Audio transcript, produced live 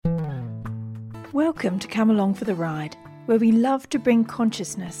Welcome to Come Along for the Ride, where we love to bring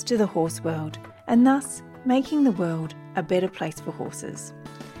consciousness to the horse world and thus making the world a better place for horses.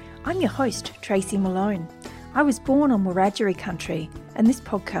 I'm your host, Tracy Malone. I was born on Wiradjuri country, and this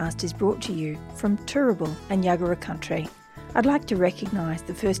podcast is brought to you from Turrbal and Yagara country. I'd like to recognise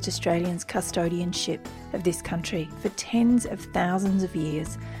the first Australians' custodianship of this country for tens of thousands of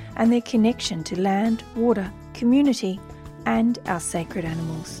years and their connection to land, water, community and our sacred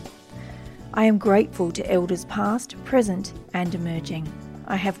animals. I am grateful to elders past, present and emerging.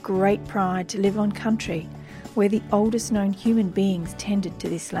 I have great pride to live on country where the oldest known human beings tended to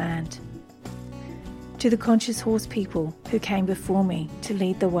this land. To the conscious horse people who came before me to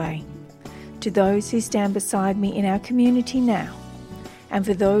lead the way, to those who stand beside me in our community now, and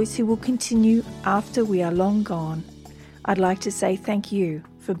for those who will continue after we are long gone, I'd like to say thank you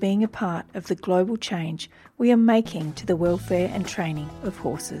for being a part of the global change we are making to the welfare and training of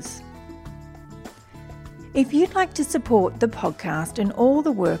horses. If you'd like to support the podcast and all the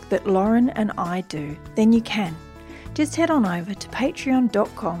work that Lauren and I do, then you can. Just head on over to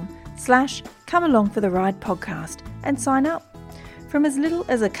patreon.com/comealongfortheride podcast and sign up. From as little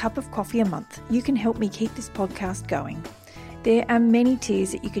as a cup of coffee a month, you can help me keep this podcast going. There are many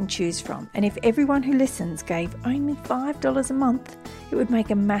tiers that you can choose from, and if everyone who listens gave only $5 a month, it would make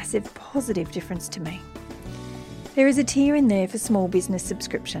a massive positive difference to me. There is a tier in there for small business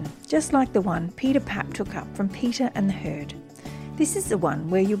subscription, just like the one Peter Papp took up from Peter and the Herd. This is the one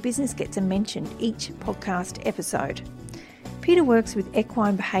where your business gets a mention each podcast episode. Peter works with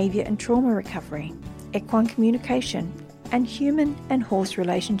equine behaviour and trauma recovery, equine communication, and human and horse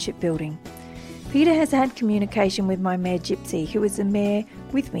relationship building. Peter has had communication with my mare Gypsy, who was the mare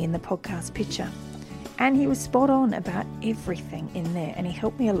with me in the podcast picture. And he was spot on about everything in there, and he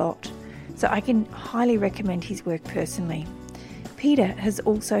helped me a lot. So I can highly recommend his work personally. Peter has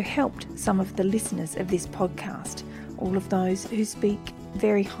also helped some of the listeners of this podcast, all of those who speak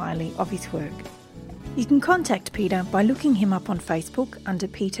very highly of his work. You can contact Peter by looking him up on Facebook under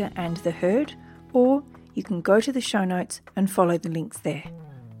Peter and the Herd, or you can go to the show notes and follow the links there.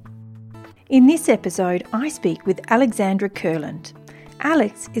 In this episode, I speak with Alexandra Kurland.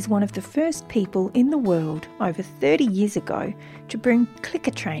 Alex is one of the first people in the world over 30 years ago to bring clicker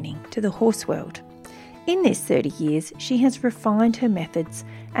training to the horse world. In this 30 years, she has refined her methods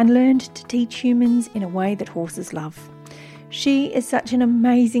and learned to teach humans in a way that horses love. She is such an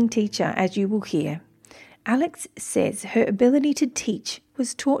amazing teacher, as you will hear. Alex says her ability to teach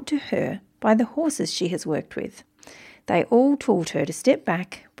was taught to her by the horses she has worked with. They all taught her to step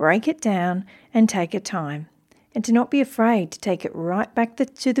back, break it down and take her time, and to not be afraid to take it right back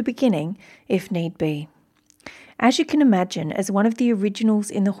to the beginning if need be. As you can imagine, as one of the originals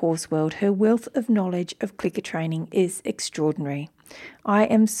in the horse world, her wealth of knowledge of clicker training is extraordinary. I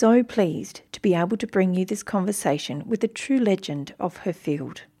am so pleased to be able to bring you this conversation with a true legend of her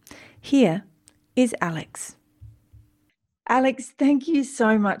field. Here is Alex. Alex, thank you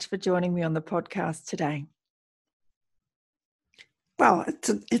so much for joining me on the podcast today. Well,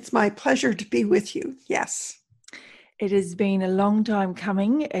 it's my pleasure to be with you. Yes. It has been a long time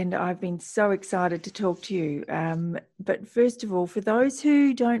coming, and I've been so excited to talk to you. But first of all, for those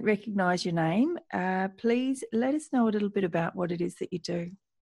who don't recognise your name, please let us know a little bit about what it is that you do.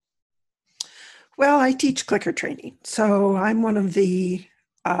 Well, I teach clicker training. So I'm one of the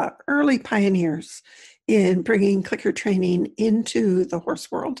early pioneers in bringing clicker training into the horse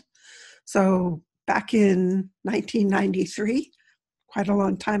world. So back in 1993, quite a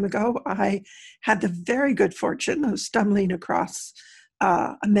long time ago, I had the very good fortune of stumbling across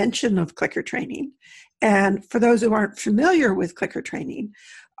a mention of clicker training. And for those who aren't familiar with clicker training,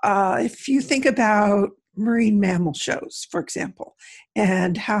 if you think about marine mammal shows, for example,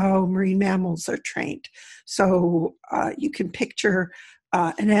 and how marine mammals are trained. So you can picture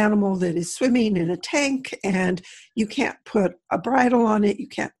an animal that is swimming in a tank, and you can't put a bridle on it, you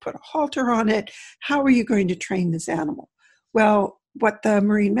can't put a halter on it. How are you going to train this animal? Well, what the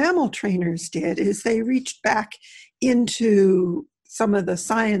marine mammal trainers did is they reached back into some of the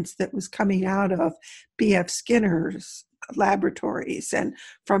science that was coming out of B.F. Skinner's laboratories and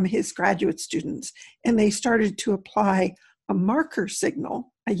from his graduate students, and they started to apply a marker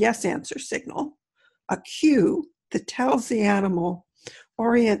signal, a yes answer signal, a cue that tells the animal,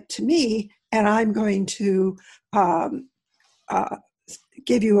 orient to me, and I'm going to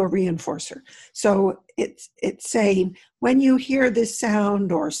give you a reinforcer. So it's saying, when you hear this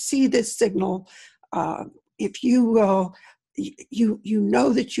sound or see this signal, if you will, you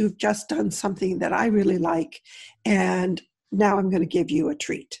know that you've just done something that I really like, and now I'm going to give you a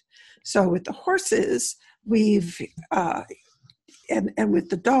treat. So with the horses, we've and with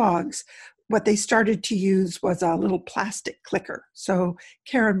the dogs, what they started to use was a little plastic clicker. So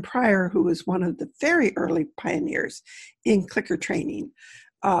Karen Pryor, who was one of the very early pioneers in clicker training,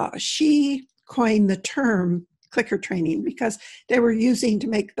 she coined the term clicker training because they were using to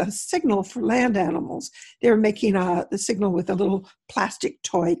make the signal for land animals. They were making the signal with a little plastic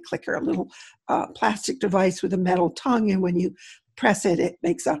toy clicker, a little plastic device with a metal tongue, and when you press it, it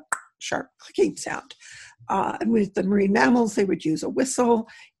makes a sharp clicking sound. And with the marine mammals, they would use a whistle.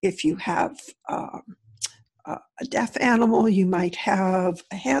 If you have a deaf animal, you might have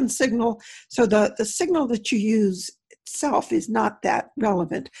a hand signal. So the signal that you use itself is not that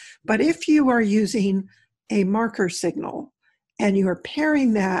relevant. But if you are using a marker signal and you are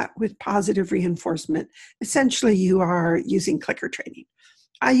pairing that with positive reinforcement, essentially you are using clicker training.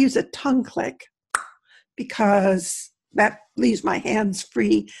 I use a tongue click because that leaves my hands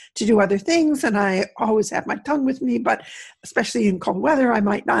free to do other things, and I always have my tongue with me, but especially in cold weather, I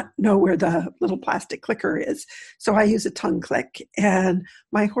might not know where the little plastic clicker is. So I use a tongue click, and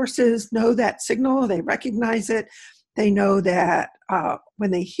my horses know that signal, they recognize it. They know that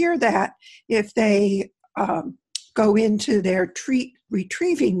when they hear that, if they go into their treat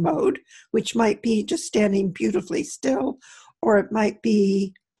retrieving mode, which might be just standing beautifully still, or it might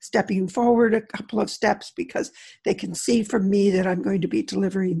be stepping forward a couple of steps because they can see from me that I'm going to be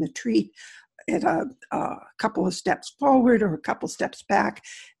delivering the treat at a couple of steps forward or a couple steps back.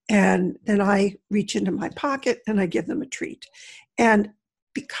 And then I reach into my pocket and I give them a treat. And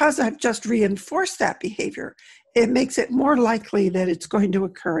because I've just reinforced that behavior, it makes it more likely that it's going to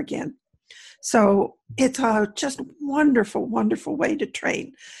occur again. So it's a just wonderful, wonderful way to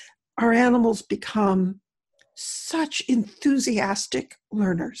train. Our animals become such enthusiastic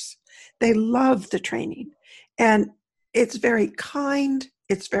learners. They love the training. And it's very kind.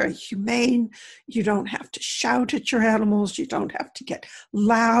 It's very humane. You don't have to shout at your animals. You don't have to get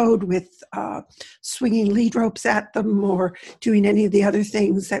loud with swinging lead ropes at them or doing any of the other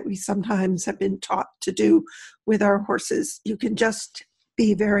things that we sometimes have been taught to do with our horses. You can just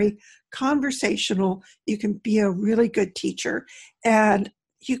be very conversational. You can be a really good teacher, and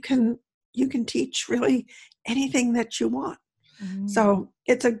you can teach really anything that you want. So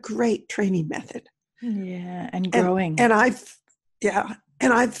it's a great training method. Yeah, and growing. And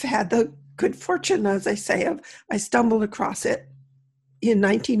I've had the good fortune, as I say, I stumbled across it in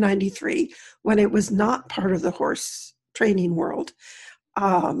 1993 when it was not part of the horse training world.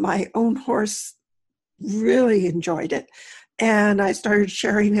 My own horse really enjoyed it, and I started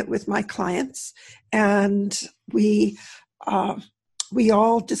sharing it with my clients, and we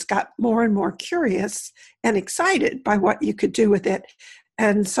all just got more and more curious and excited by what you could do with it.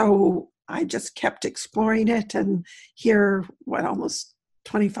 And so I just kept exploring it, and here, almost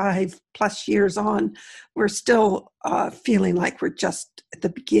 25 plus years on, we're still feeling like we're just at the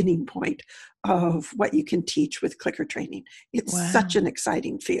beginning point of what you can teach with clicker training. It's such an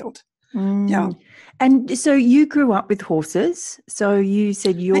exciting field. Yeah. And so you grew up with horses. So you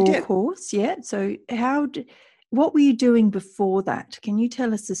said your horse, yeah. So what were you doing before that? Can you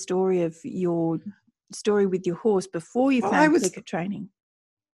tell us the story of your story with your horse before you found clicker training?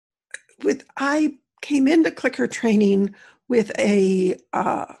 I came into clicker training with a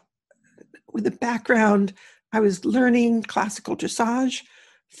background. I was learning classical dressage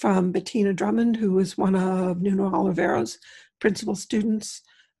from Bettina Drummond, who was one of Nuno Oliveira's principal students.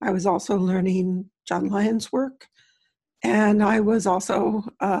 I was also learning John Lyon's work, and I was also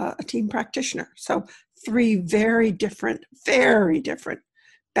a team practitioner. So 3 very different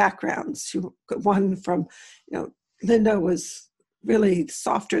backgrounds. One from, Linda was really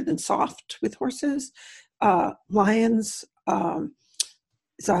softer than soft with horses. Lyons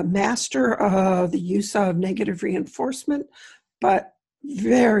is a master of the use of negative reinforcement, but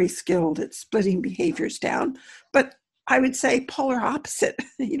very skilled at splitting behaviors down. But I would say polar opposite,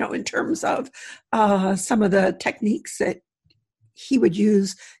 in terms of some of the techniques that he would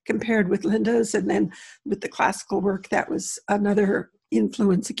use compared with Linda's, and then with the classical work, that was another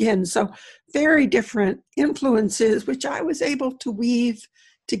influence again. So very different influences, which I was able to weave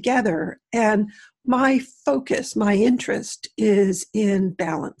together. And my focus, my interest is in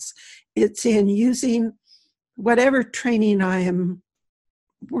balance. It's in using whatever training I am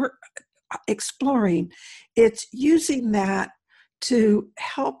exploring. It's using that to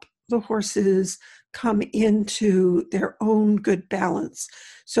help the horses come into their own good balance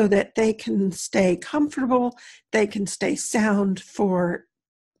so that they can stay comfortable, they can stay sound for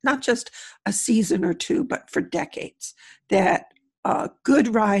not just a season or two, but for decades. That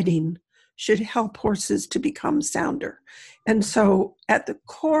good riding should help horses to become sounder. And so at the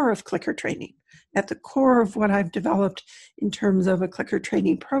core of clicker training, At the core of what I've developed in terms of a clicker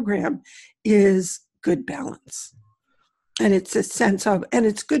training program is good balance. And it's a sense of, and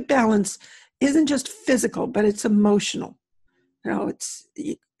it's good balance isn't just physical, but it's emotional. It's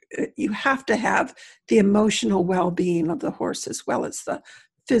you have to have the emotional well-being of the horse as well as the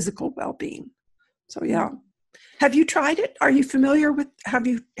physical well-being. So yeah. Have you tried it? Are you familiar with, have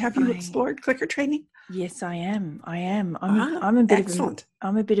you explored clicker training? Yes, I am. I'm a bit excellent.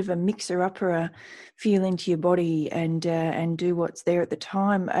 I'm a bit of a mixer-upper, feel into your body and do what's there at the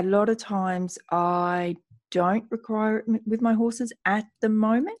time. A lot of times I don't require it with my horses at the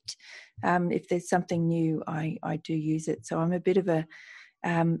moment. If there's something new, I do use it. So I'm a bit of a,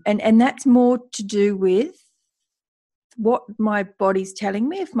 and that's more to do with what my body's telling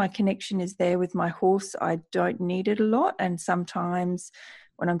me. If my connection is there with my horse, I don't need it a lot. And sometimes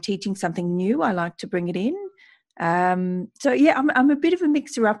when I'm teaching something new, I like to bring it in. So yeah, I'm a bit of a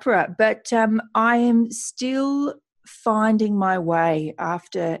mixer-upper, but I am still finding my way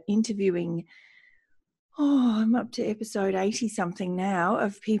after interviewing. I'm up to episode 80 something now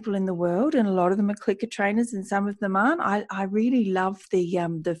of people in the world, and a lot of them are clicker trainers and some of them aren't. I really love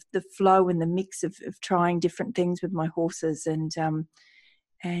the flow and the mix of trying different things with my horses, and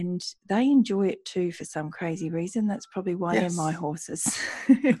they enjoy it too for some crazy reason. That's probably why they're my horses.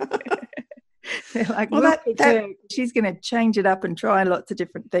 They're like, well, she's going to change it up and try lots of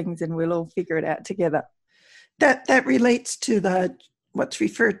different things, and we'll all figure it out together. That relates to what's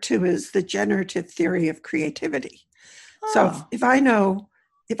referred to as the generative theory of creativity. So if I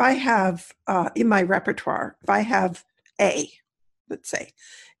have in my repertoire, if I have A, let's say,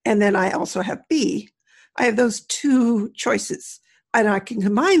 and then I also have B, I have those two choices, and I can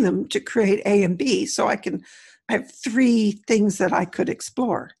combine them to create A and B. So I have three things that I could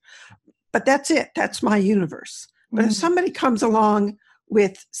explore. But that's it. That's my universe. But if somebody comes along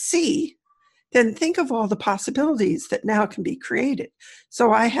with C, then think of all the possibilities that now can be created.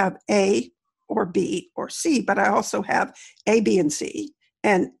 So I have A or B or C, but I also have A, B, and C,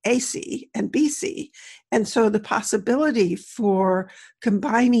 and AC and BC. And so the possibility for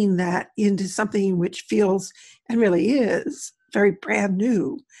combining that into something which feels and really is very brand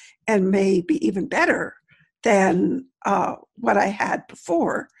new and may be even better than what I had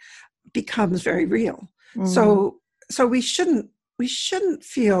before becomes very real. So we shouldn't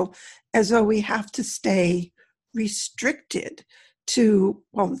feel as though we have to stay restricted to,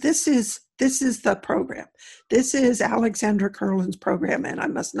 well, this is the program. This is Alexandra Kurland's program, and I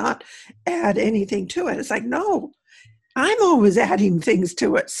must not add anything to it. It's like, no, I'm always adding things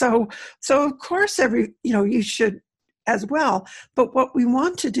to it. So of course you should as well. But what we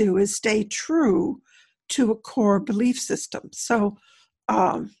want to do is stay true to a core belief system. So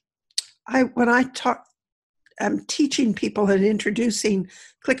when I'm teaching people and introducing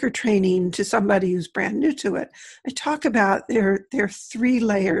clicker training to somebody who's brand new to it, I talk about there are three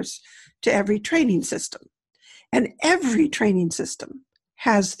layers to every training system. And every training system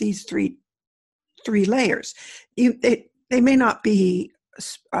has these three layers. They may not be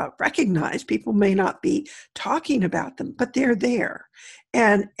recognized. People may not be talking about them, but they're there.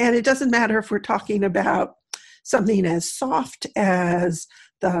 And it doesn't matter if we're talking about something as soft as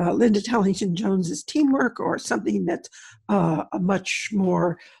the Linda Tellington Jones's teamwork, or something that's a much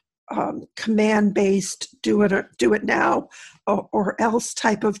more command-based, do it now, or else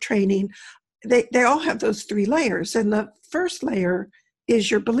type of training. They all have those three layers. And the first layer is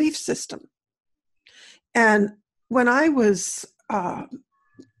your belief system. And when I was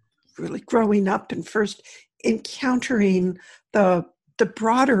really growing up and first encountering the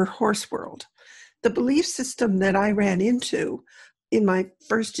broader horse world, the belief system that I ran into in my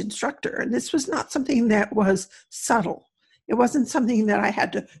first instructor, and this was not something that was subtle. It wasn't something that I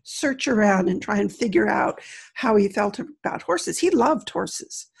had to search around and try and figure out how he felt about horses. He loved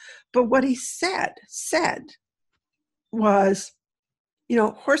horses. But what he said was,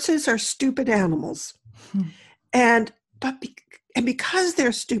 horses are stupid animals. And because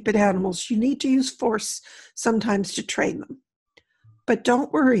they're stupid animals, you need to use force sometimes to train them. But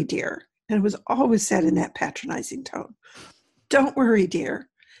don't worry, dear. And it was always said in that patronizing tone. Don't worry, dear.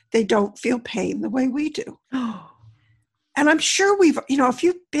 They don't feel pain the way we do. And I'm sure if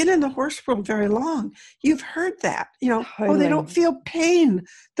you've been in the horse world very long, you've heard that, Totally. Oh, they don't feel pain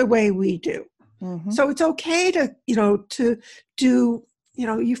the way we do. Mm-hmm. So it's okay to do,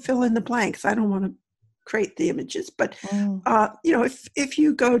 you fill in the blanks. I don't want to create the images, but, if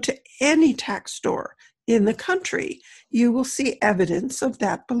you go to any tack store in the country, you will see evidence of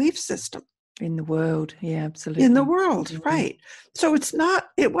that belief system. In the world, yeah, absolutely. In the world, right. So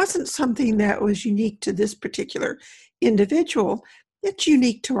it wasn't something that was unique to this particular individual. It's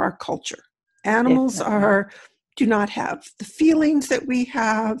unique to our culture. Animals Definitely. do not have the feelings that we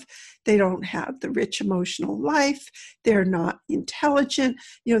have. They don't have the rich emotional life. They're not intelligent.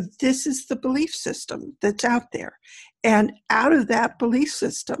 This is the belief system that's out there. And out of that belief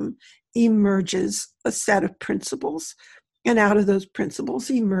system emerges a set of principles. And out of those principles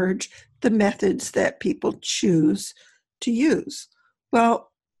emerge the methods that people choose to use.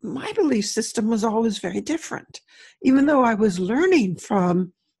 Well, my belief system was always very different. Even though I was learning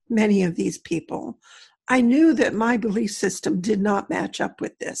from many of these people, I knew that my belief system did not match up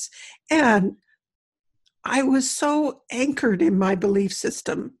with this. And I was so anchored in my belief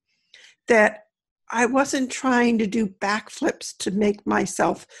system that I wasn't trying to do backflips to make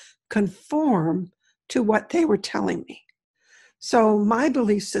myself conform to what they were telling me. So my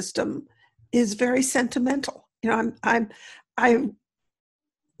belief system is very sentimental. I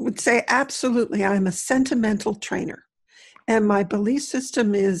would say absolutely I'm a sentimental trainer. And my belief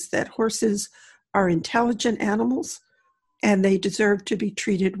system is that horses are intelligent animals and they deserve to be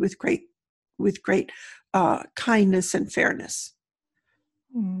treated with great kindness and fairness.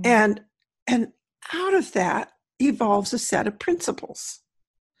 Mm. And out of that evolves a set of principles.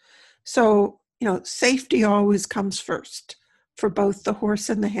 So, safety always comes first for both the horse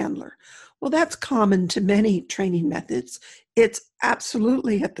and the handler. Well, that's common to many training methods. It's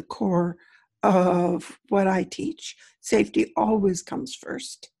absolutely at the core of what I teach. Safety always comes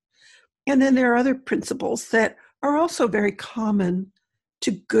first. And then there are other principles that are also very common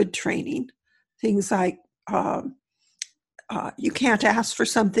to good training. Things like you can't ask for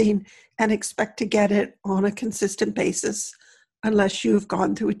something and expect to get it on a consistent basis unless you've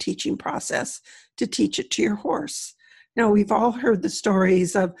gone through a teaching process to teach it to your horse. We've all heard the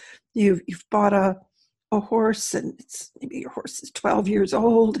stories of you've bought a horse and maybe your horse is 12 years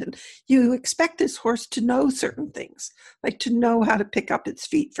old and you expect this horse to know certain things, like to know how to pick up its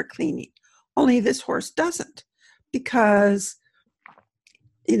feet for cleaning. Only this horse doesn't, because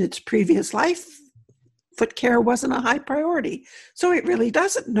in its previous life, foot care wasn't a high priority. So it really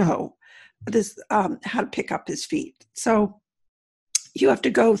doesn't know this how to pick up his feet. So you have to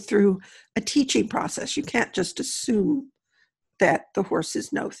go through a teaching process. You can't just assume that the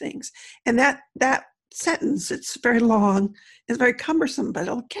horses know things. And that sentence, it's very long, it's very cumbersome, but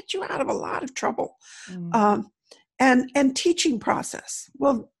it'll get you out of a lot of trouble. Mm. And teaching process.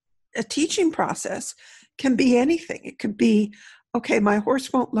 Well, a teaching process can be anything. It could be, okay, my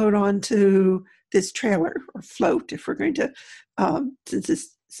horse won't load onto this trailer or float, if we're going to,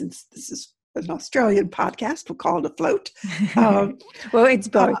 since this is an Australian podcast, we'll call it a float. Well, it's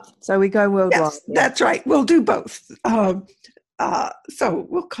both. So we go worldwide. Yes, that's right. We'll do both.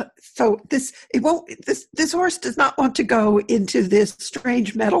 This horse does not want to go into this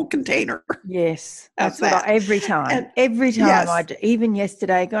strange metal container. Yes, that's what every time yes. I do. Even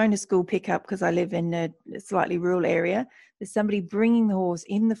yesterday, going to school pickup, because I live in a slightly rural area, there's somebody bringing the horse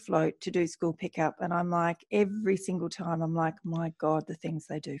in the float to do school pickup. And I'm like, every single time, I'm like, my God, the things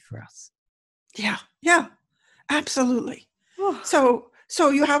they do for us. Yeah, absolutely. So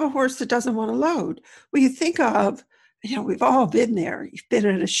you have a horse that doesn't want to load. Well, you think of, we've all been there. You've been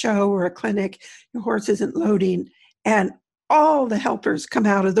at a show or a clinic, your horse isn't loading, and all the helpers come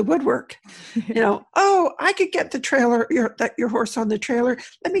out of the woodwork. Oh, I could get the trailer, your horse on the trailer.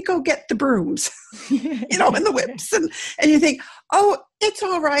 Let me go get the brooms, and the whips. And you think, oh, it's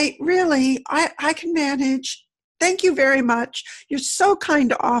all right. Really, I can manage. Thank you very much. You're so kind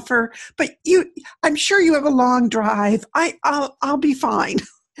to offer, but I'm sure you have a long drive. I'll be fine.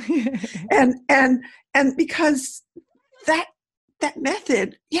 and because that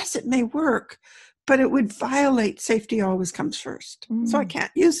method, yes, it may work, but it would violate safety always comes first. So I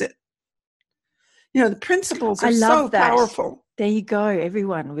can't use it. The principles are so powerful. There you go,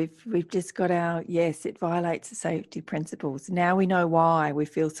 everyone. We've just got it violates the safety principles. Now we know why we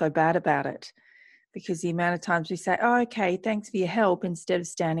feel so bad about it. Because the amount of times we say, oh, okay, thanks for your help, instead of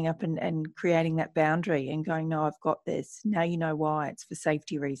standing up and creating that boundary and going, no, I've got this. Now you know why. It's for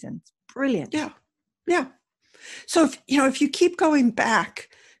safety reasons. Brilliant. Yeah. So if you keep going back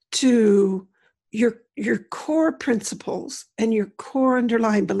to your core principles and your core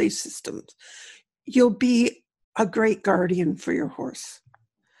underlying belief systems, you'll be a great guardian for your horse.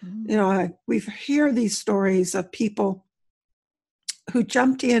 We hear these stories of people who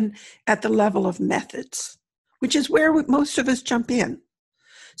jumped in at the level of methods, which is where most of us jump in.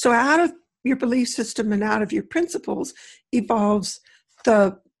 So out of your belief system and out of your principles evolves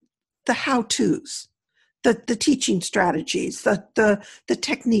the how-tos, the teaching strategies, the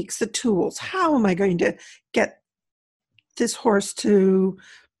techniques, the tools. How am I going to get this horse to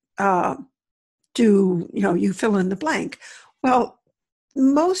do, you fill in the blank? Well,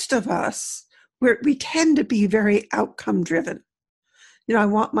 most of us we tend to be very outcome driven. I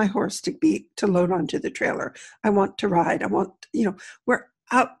want my horse to load onto the trailer. I want to ride. We're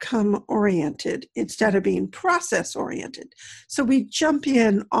outcome oriented instead of being process oriented. So we jump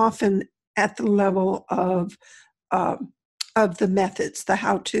in often at the level of the methods, the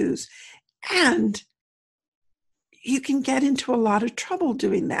how-tos, and you can get into a lot of trouble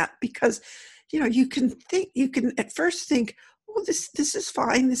doing that because you can at first think, oh, this is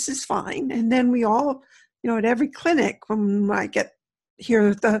fine, and then we all, at every clinic, when I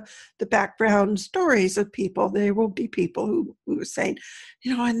hear the background stories of people, there will be people who are saying,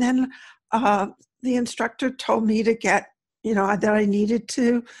 and then the instructor told me to get, that I needed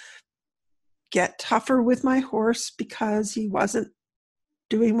to get tougher with my horse because he wasn't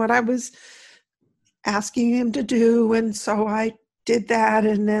doing what I was asking him to do, and so I did that,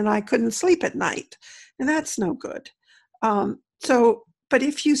 and then I couldn't sleep at night, and that's no good. But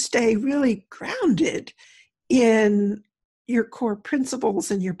if you stay really grounded in your core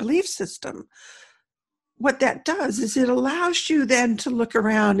principles and your belief system, what that does is it allows you then to look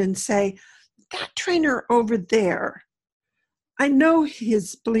around and say, that trainer over there, I know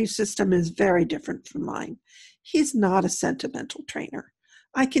his belief system is very different from mine. He's not a sentimental trainer.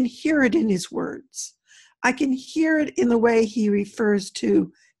 I can hear it in his words. I can hear it in the way he refers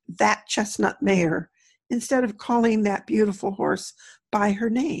to that chestnut mare instead of calling that beautiful horse by her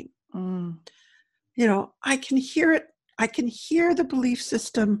name. I can hear it. I can hear the belief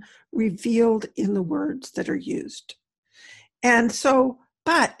system revealed in the words that are used. And so,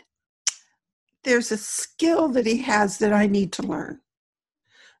 but there's a skill that he has that I need to learn.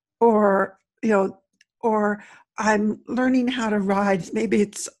 Or I'm learning how to ride. Maybe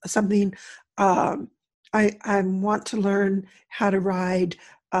it's something I want to learn how to ride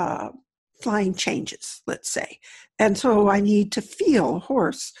flying changes, let's say. And so I need to feel a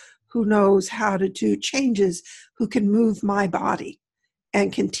horse who knows how to do changes, who can move my body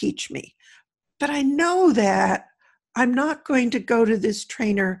and can teach me. But I know that I'm not going to go to this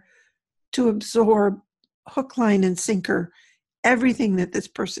trainer to absorb hook, line, and sinker everything that this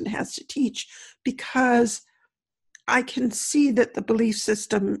person has to teach, because I can see that the belief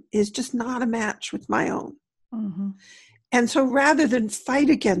system is just not a match with my own. Mm-hmm. And so rather than fight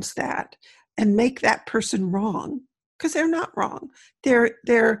against that and make that person wrong, because they're not wrong,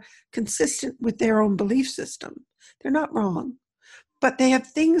 they're consistent with their own belief system. They're not wrong, but they have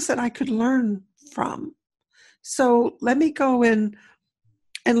things that I could learn from. So let me go in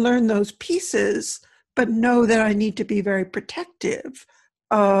and learn those pieces, but know that I need to be very protective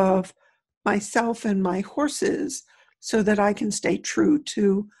of myself and my horses so that I can stay true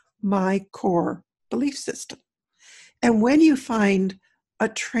to my core belief system. And when you find a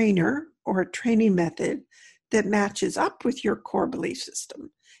trainer or a training method that matches up with your core belief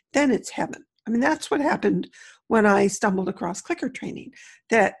system, then it's heaven. I mean, that's what happened when I stumbled across clicker training,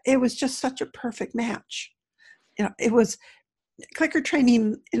 that it was just such a perfect match. It was clicker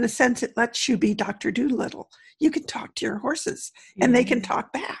training, in a sense, it lets you be Dr. Doolittle. You can talk to your horses and they can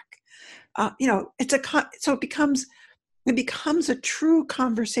talk back. So it becomes a true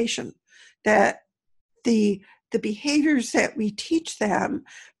conversation, that the behaviors that we teach them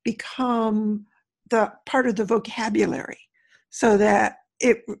become the part of the vocabulary, so that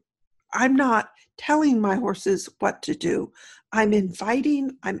I'm not telling my horses what to do. I'm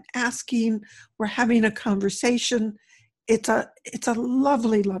inviting, I'm asking, we're having a conversation. It's a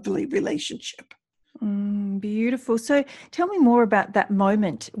lovely, lovely relationship. Beautiful. So tell me more about that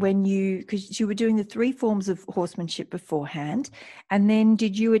moment when because you were doing the 3 forms of horsemanship beforehand, and then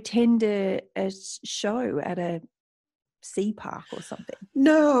did you attend a show at a sea park or something?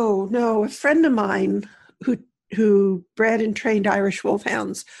 No. A friend of mine who bred and trained Irish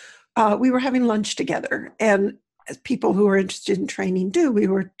Wolfhounds, we were having lunch together, and as people who are interested in training do, we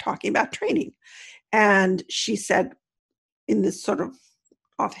were talking about training. And she said, in this sort of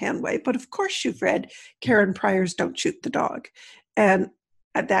offhand way, but of course you've read Karen Pryor's Don't Shoot the Dog. And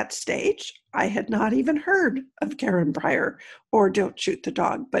at that stage, I had not even heard of Karen Pryor or Don't Shoot the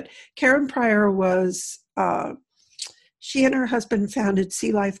Dog. But Karen Pryor was, she and her husband founded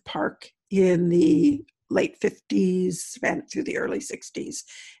Sea Life Park in the late 50s, ran it through the early 60s.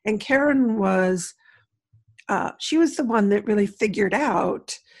 And Karen was, she was the one that really figured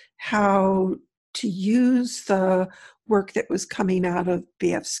out how to use the work that was coming out of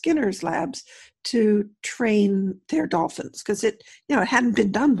B.F. Skinner's labs to train their dolphins, because it hadn't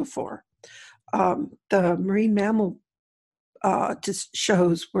been done before. The marine mammal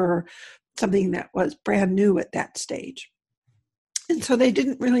shows were something that was brand new at that stage. And so they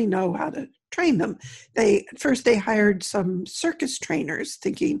didn't really know how to train them. First they hired some circus trainers,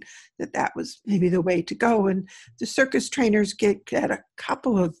 thinking that that was maybe the way to go. And the circus trainers get a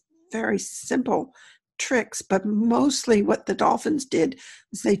couple of very simple tricks, but mostly what the dolphins did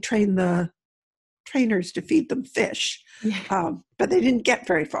is they trained the trainers to feed them fish, but they didn't get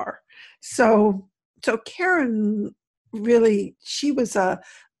very far. So Karen really, she was a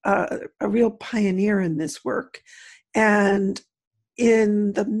real pioneer in this work. And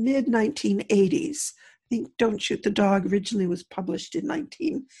in the mid 1980s, I think Don't Shoot the Dog originally was published in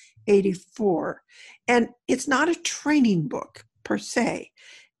 1984. And it's not a training book per se.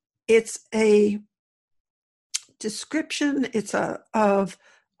 It's a description, of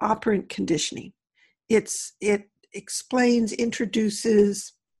operant conditioning. It explains,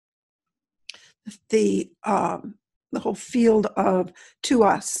 introduces the whole field of, to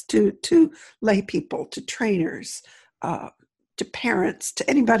us, to lay people, to trainers, to parents, to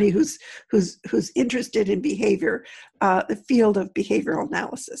anybody who's interested in behavior, the field of behavioral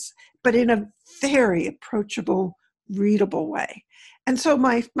analysis, but in a very approachable, readable way. And so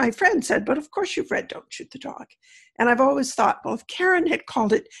my friend said, but of course you've read Don't Shoot the Dog. And I've always thought, well, if Karen had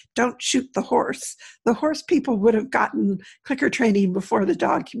called it Don't Shoot the Horse people would have gotten clicker training before the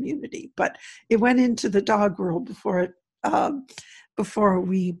dog community. But it went into the dog world before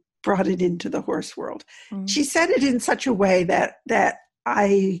we brought it into the horse world. Mm-hmm. She said it in such a way that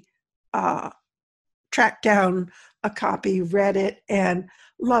I tracked down a copy, read it, and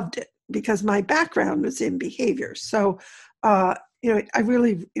loved it, because my background was in behavior. So, it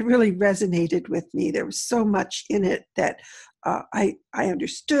really resonated with me. There was so much in it that I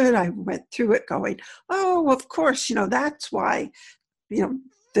understood. I went through it going, oh, of course, that's why,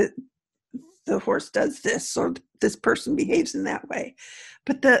 the horse does this, or this person behaves in that way.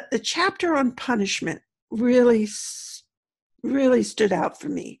 But the chapter on punishment really stood out for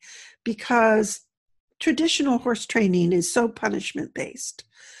me, because traditional horse training is so punishment-based.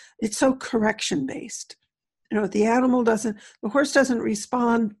 It's so correction-based. The horse doesn't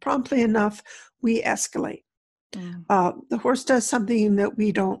respond promptly enough, we escalate. The horse does something that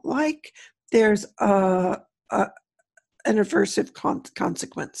we don't like, there's an aversive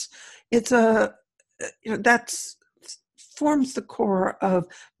consequence. It's that's forms the core of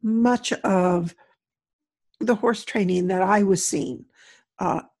much of the horse training that I was seeing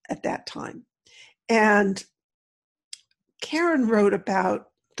at that time. And Karen wrote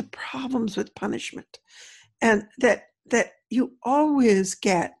about the problems with punishment, and that you always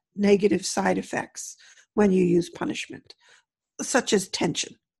get negative side effects when you use punishment, such as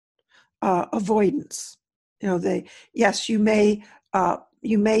tension, avoidance. You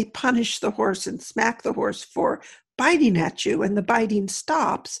may punish the horse and smack the horse for biting at you, and the biting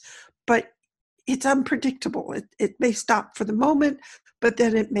stops, but it's unpredictable. It may stop for the moment, but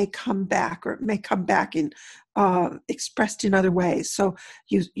then it may come back, or it may come back in expressed in other ways. So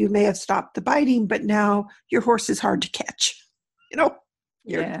you may have stopped the biting, but now your horse is hard to catch.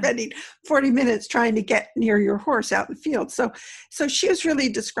 You're spending 40 minutes trying to get near your horse out in the field. So she was really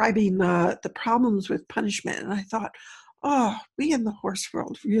describing the problems with punishment. And I thought, oh, we in the horse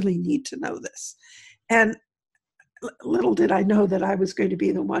world really need to know this. And little did I know that I was going to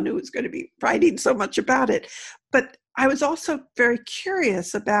be the one who was going to be writing so much about it. But I was also very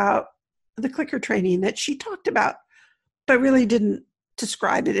curious about the clicker training that she talked about, but really didn't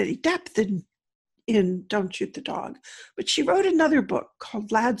describe it any depth in Don't Shoot the Dog. But she wrote another book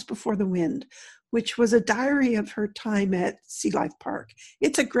called Lads Before the Wind, which was a diary of her time at Sea Life Park.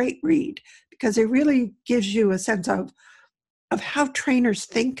 It's a great read, because it really gives you a sense of how trainers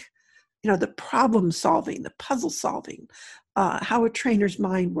think, the problem solving, the puzzle solving, how a trainer's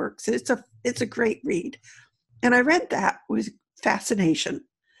mind works. It's a great read. And I read that with fascination.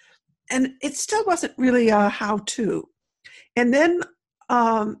 And it still wasn't really a how-to. And then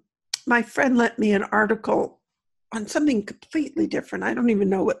my friend lent me an article on something completely different. I don't even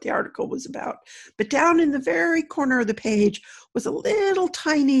know what the article was about. But down in the very corner of the page was a little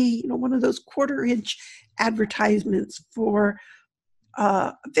tiny, one of those quarter-inch advertisements for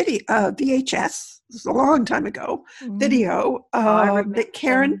video, VHS. This was a long time ago. Mm-hmm. Video that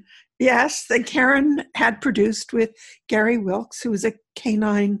Karen, that Karen had produced with Gary Wilkes, who was a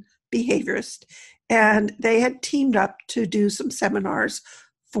canine behaviorist, and they had teamed up to do some seminars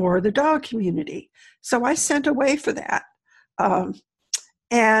for the dog community. So I sent away for that,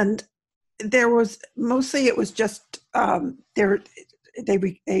 and there was it was just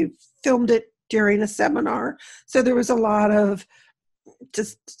they filmed it during a seminar, so there was a lot of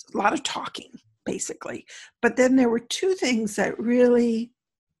talking, basically. But then there were two things that really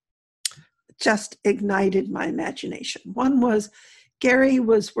just ignited my imagination. One was Gary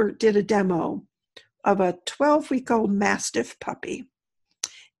did a demo of a 12-week-old Mastiff puppy.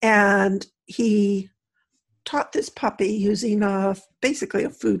 And he taught this puppy using basically a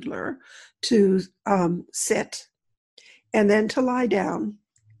food lure to sit, and then to lie down,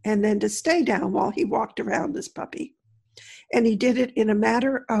 and then to stay down while he walked around this puppy. And he did it in a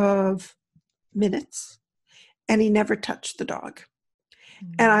matter of minutes, and he never touched the dog.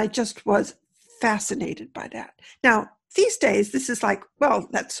 Mm-hmm. And I just was fascinated by that. Now, these days, this is like, well,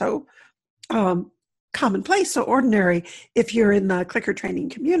 that's so commonplace, so ordinary if you're in the clicker training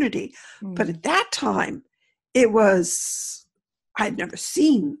community. Mm-hmm. But at that time, I'd never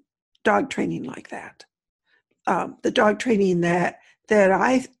seen dog training like that. The dog training that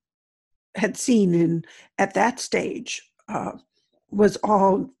I had seen at that stage was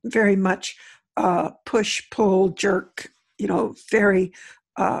all very much push, pull, jerk, very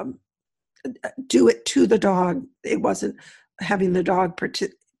do it to the dog. It wasn't having the dog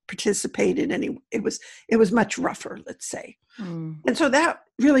participate in any. It was much rougher, let's say. And so that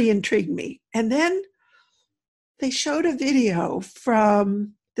really intrigued me. And then they showed a video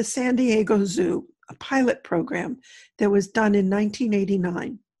from the San Diego Zoo, a pilot program that was done in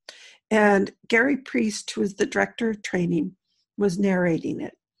 1989. And Gary Priest, who was the director of training, was narrating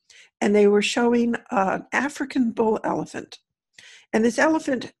it. And they were showing an African bull elephant. And this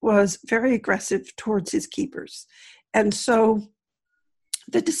elephant was very aggressive towards his keepers. And so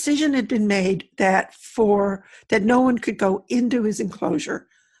the decision had been made that no one could go into his enclosure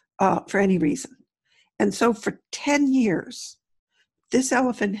for any reason. And so for 10 years, this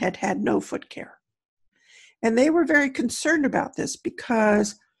elephant had no foot care. And they were very concerned about this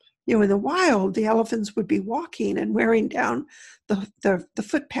because, in the wild, the elephants would be walking and wearing down the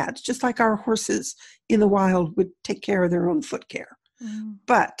foot pads, just like our horses in the wild would take care of their own foot care. Mm.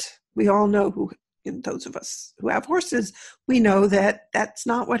 But we all know those of us who have horses, we know that that's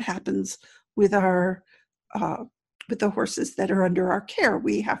not what happens with with the horses that are under our care.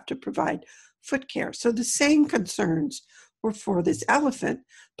 We have to provide foot care. So the same concerns were for this elephant,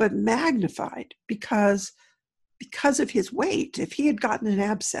 but magnified because of his weight. If he had gotten an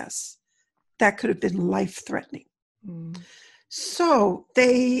abscess, that could have been life-threatening. Mm. So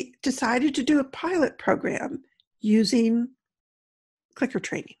they decided to do a pilot program using clicker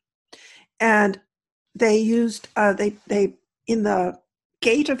training. And they used, they in the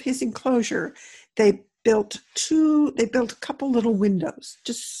gate of his enclosure, they built a couple little windows,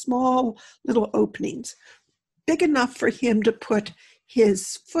 just small little openings, big enough for him to put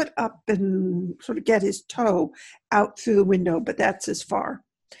his foot up and sort of get his toe out through the window, but that's as far.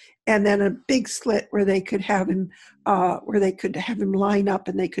 And then a big slit where they could have him, line up,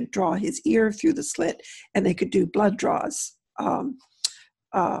 and they could draw his ear through the slit, and they could do blood draws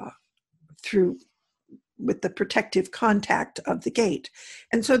through with the protective contact of the gate.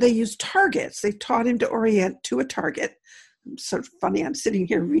 And so they used targets. They taught him to orient to a target. It's sort of funny, I'm sitting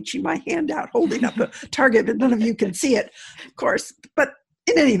here reaching my hand out, holding up a target, but none of you can see it, of course. But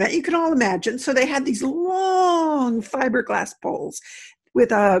in any event, you can all imagine. So they had these long fiberglass poles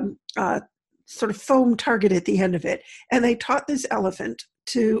with a sort of foam target at the end of it. And they taught this elephant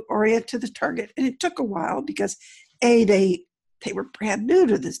to orient to the target. And it took a while because A, they were brand new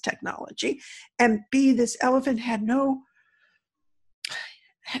to this technology, and B, this elephant had no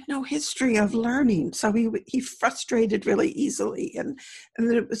history of learning, so he frustrated really easily, and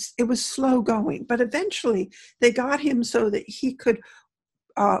it was slow going. But eventually, they got him so that he could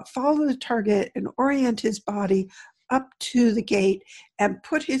follow the target and orient his body up to the gate and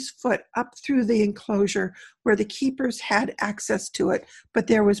put his foot up through the enclosure where the keepers had access to it, but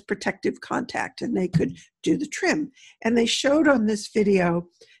there was protective contact and they could do the trim. And they showed on this video,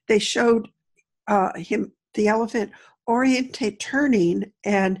 they showed the elephant turning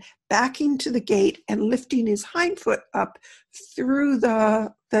and backing to the gate and lifting his hind foot up through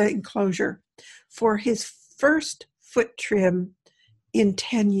the enclosure for his first foot trim in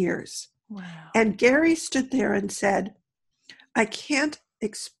 10 years. Wow. And Gary stood there and said, I can't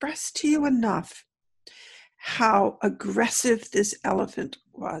express to you enough how aggressive this elephant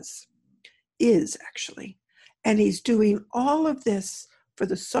is actually. And he's doing all of this for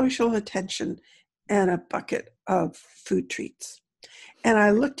the social attention and a bucket of food treats. And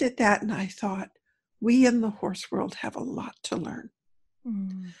I looked at that and I thought, we in the horse world have a lot to learn.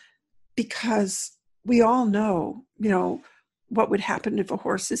 Because we all know, what would happen if a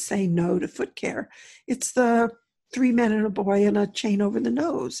horse is saying no to foot care. It's the 3 men and a boy and a chain over the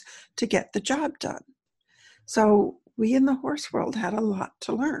nose to get the job done. So we in the horse world had a lot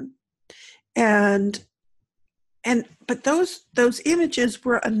to learn. But those images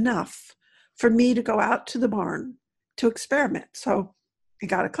were enough for me to go out to the barn to experiment. So I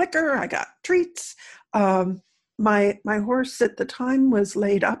got a clicker, I got treats. My horse at the time was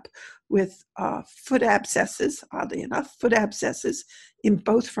laid up with foot abscesses, oddly enough, foot abscesses in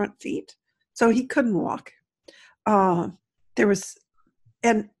both front feet. So he couldn't walk. There was,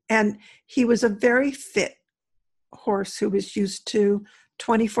 and he was a very fit horse who was used to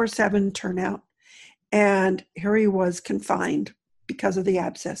 24/7 turnout. And here he was confined because of the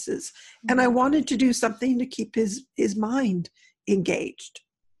abscesses. And I wanted to do something to keep his mind engaged.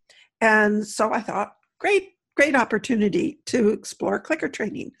 And so I thought, great opportunity to explore clicker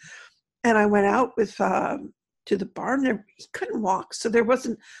training. And I went out with to the barn. He couldn't walk, so there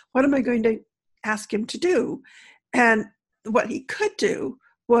wasn't, what am I going to ask him to do? And what he could do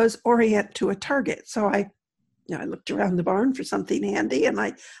was orient to a target. So I looked around the barn for something handy, and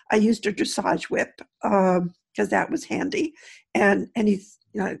I used a dressage whip because that was handy. And has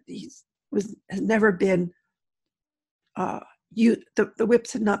never been the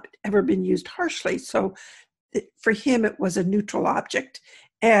whips had not ever been used harshly. So for him, it was a neutral object,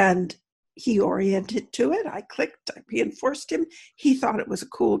 and he oriented to it. I clicked, I reinforced him. He thought it was a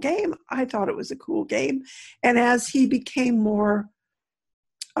cool game. I thought it was a cool game. And as he became more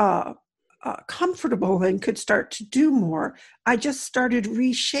comfortable and could start to do more, I just started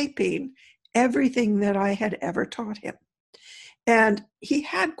reshaping everything that I had ever taught him. And he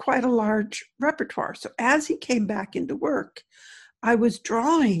had quite a large repertoire. So as he came back into work, I was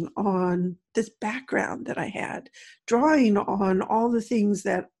drawing on this background that I had, drawing on all the things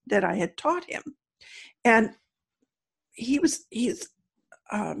that I had taught him. And he was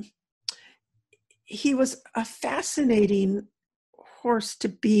a fascinating horse to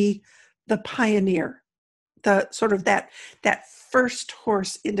be the pioneer, the sort of that first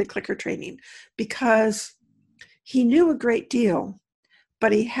horse into clicker training, because he knew a great deal,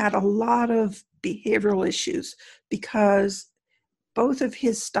 but he had a lot of behavioral issues because both of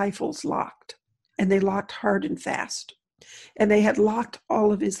his stifles locked, and they locked hard and fast. And they had locked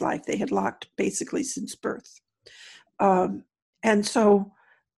all of his life. They had locked basically since birth. And so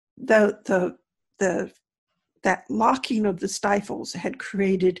that locking of the stifles had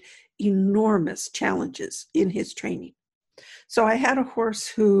created enormous challenges in his training. So I had a horse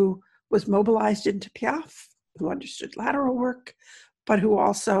who was mobilized into Piaffe, who understood lateral work, but who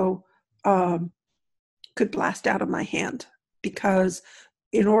also could blast out of my hand, because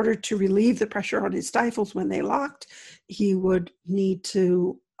in order to relieve the pressure on his stifles when they locked, he would need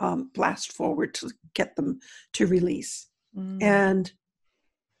to blast forward to get them to release. And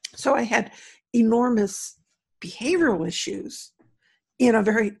so I had enormous behavioral issues in a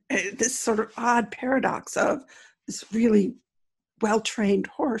very, this sort of odd paradox of this really well-trained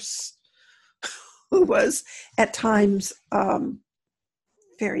horse who was at times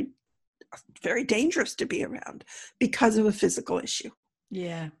very, very dangerous to be around because of a physical issue.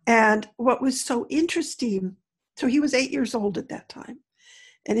 Yeah. And what was so interesting, so he was 8 years old at that time,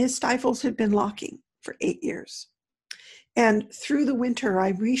 and his stifles had been locking for 8 years. And through the winter,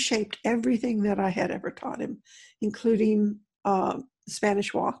 I reshaped everything that I had ever taught him, including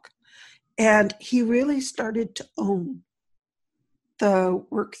Spanish walk. And he really started to own the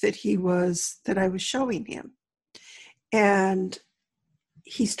work that I was showing him. And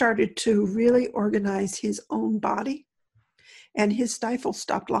he started to really organize his own body, and his stifle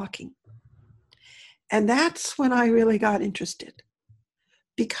stopped locking. And that's when I really got interested,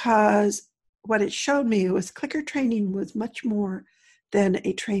 because what it showed me was clicker training was much more than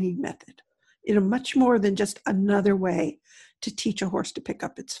a training method. Much more than just another way to teach a horse to pick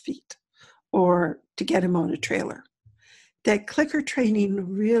up its feet or to get him on a trailer. That clicker training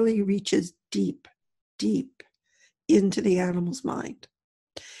really reaches deep, deep into the animal's mind.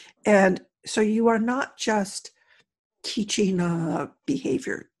 And so you are not just teaching a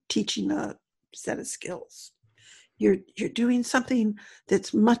behavior, teaching a set of skills. You're doing something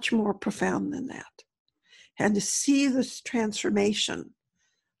that's much more profound than that. And to see this transformation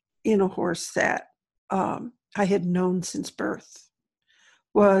in a horse that I had known since birth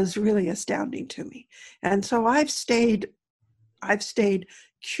was really astounding to me. And so I've stayed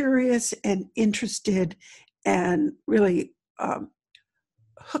curious and interested and really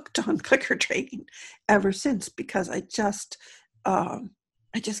hooked on clicker training ever since, because I just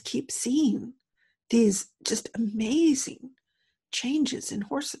keep seeing these just amazing changes in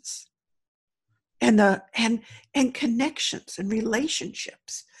horses, and connections and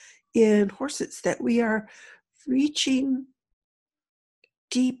relationships in horses, that we are reaching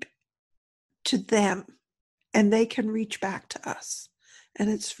deep to them and they can reach back to us. And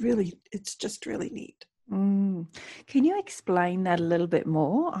it's just really neat. Can you explain that a little bit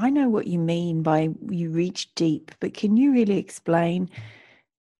more? I know what you mean by you reach deep, but can you really explain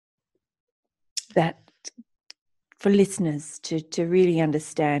that for listeners to really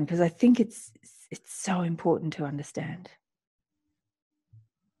understand? Because I think it's so important to understand.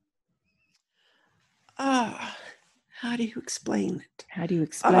 How do you explain it? How do you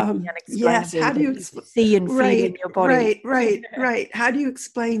explain the unexplainable? Yes, how do you see and feel in your body? Right. How do you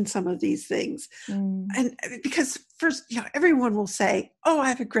explain some of these things? And because first, everyone will say, "Oh, I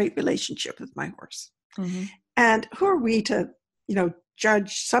have a great relationship with my horse," and who are we to,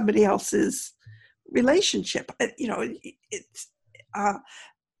 judge somebody else's relationship? It's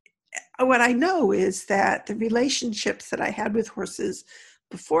what I know is that the relationships that I had with horses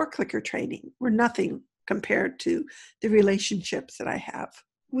before clicker training were nothing compared to the relationships that I have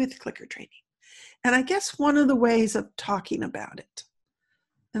with clicker training. And I guess one of the ways of talking about it,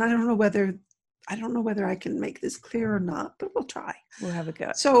 and I don't know whether I can make this clear or not, but we'll try. We'll have a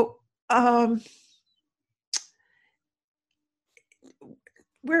go. So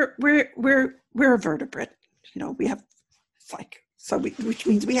we're a vertebrate. We have which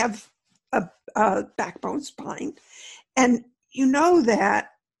means we have a backbone spine, and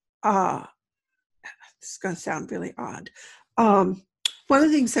that. This is going to sound really odd. One of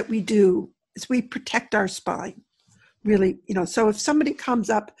the things that we do is we protect our spine. Really, so if somebody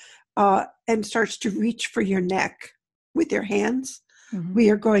comes up and starts to reach for your neck with their hands, we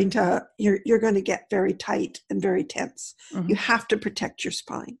are going to, you're going to get very tight and very tense. You have to protect your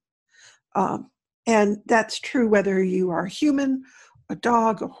spine. And that's true whether you are a human, a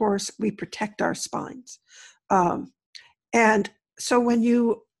dog, a horse, we protect our spines. And so when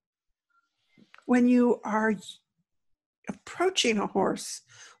you are approaching a horse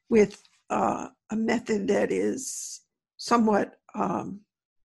with a method that is somewhat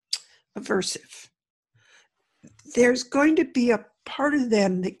aversive, there's going to be a part of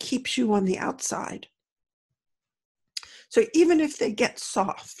them that keeps you on the outside. So even if they get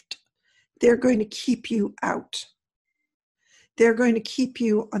soft, they're going to keep you out. They're going to keep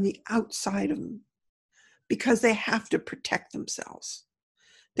you on the outside of them because they have to protect themselves.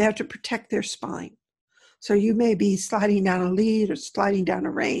 They have to protect their spine. So you may be sliding down a lead or sliding down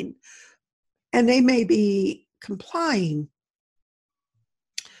a rein, and they may be complying,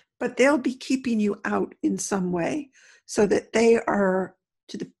 but they'll be keeping you out in some way so that they are,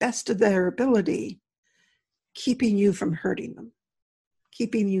 to the best of their ability, keeping you from hurting them,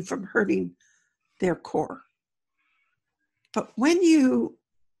 keeping you from hurting their core. But when you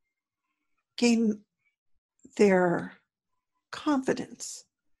gain their confidence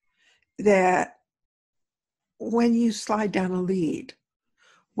that when you slide down a lead,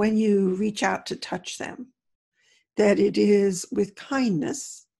 when you reach out to touch them, that it is with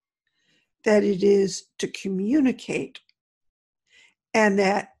kindness, that it is to communicate, and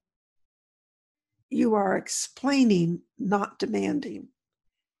that you are explaining, not demanding.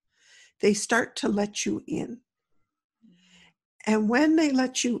 They start to let you in. And when they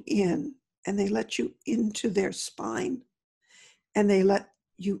let you in, and they let you into their spine, and they let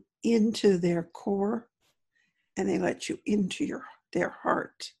you into their core, and they let you into their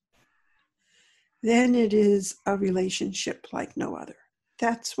heart, then it is a relationship like no other.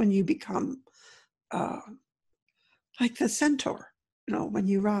 That's when you become like the centaur, when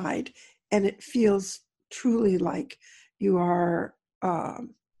you ride, and it feels truly like you are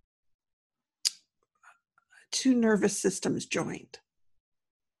two nervous systems joined.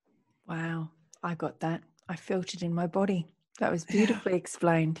 Wow, I got that. I felt it in my body. That was beautifully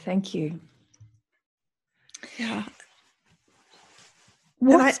explained. Thank you. Yeah.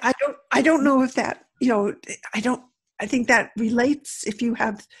 And I don't know if that, I think that relates if you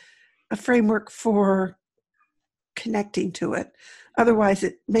have a framework for connecting to it. Otherwise,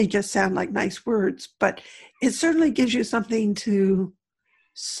 it may just sound like nice words, but it certainly gives you something to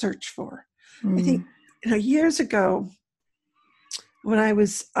search for. I think, years ago, when I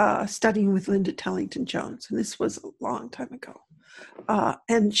was studying with Linda Tellington Jones, and this was a long time ago,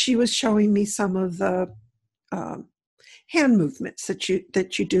 and she was showing me some of the hand movements that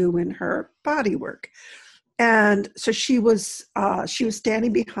you do in her body work. And so she was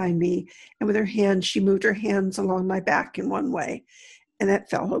standing behind me, and with her hands, she moved her hands along my back in one way, and that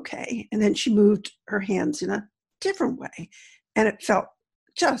felt okay. And then she moved her hands in a different way, and it felt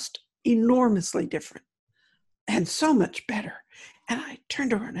just enormously different and so much better. And I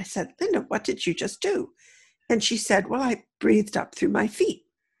turned to her and I said, "Linda, what did you just do?" And she said, "Well, I breathed up through my feet."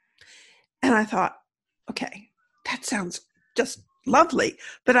 And I thought, okay, that sounds just lovely,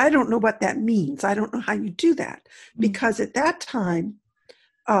 but I don't know what that means. I don't know how you do that, because at that time,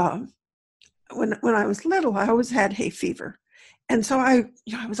 when I was little, I always had hay fever, and so I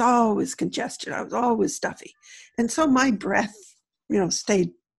was always congested. I was always stuffy, and so my breath,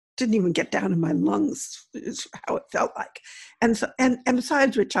 stayed didn't even get down in my lungs, is how it felt like. And so, and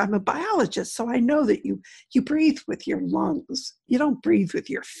besides which, I'm a biologist, so I know that you breathe with your lungs. You don't breathe with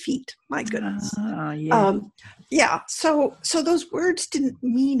your feet. My goodness. Yeah. Yeah. So those words didn't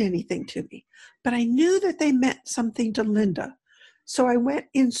mean anything to me, but I knew that they meant something to Linda. So I went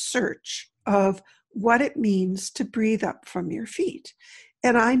in search of what it means to breathe up from your feet.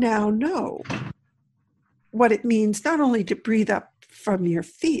 And I now know what it means not only to breathe up from your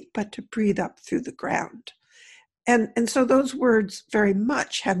feet, but to breathe up through the ground. And so those words very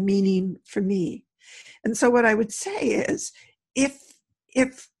much have meaning for me. And so what I would say is, if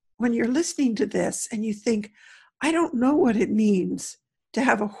when you're listening to this and you think, I don't know what it means to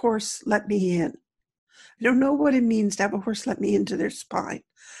have a horse let me in. I don't know what it means to have a horse let me into their spine,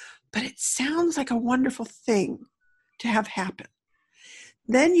 but it sounds like a wonderful thing to have happen.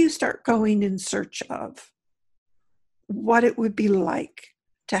 Then you start going in search of what it would be like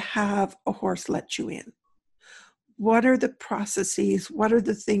to have a horse let you in. What are the processes? What are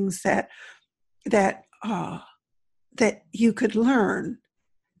the things that you could learn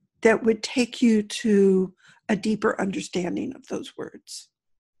that would take you to a deeper understanding of those words?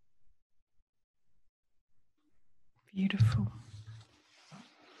 Beautiful.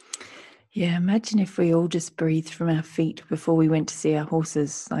 Yeah, imagine if we all just breathed from our feet before we went to see our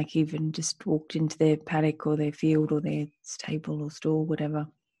horses, like even just walked into their paddock or their field or their stable or stall, whatever.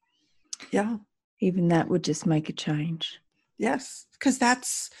 Yeah. Even that would just make a change. Yes, because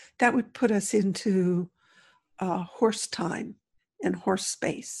that would put us into horse time and horse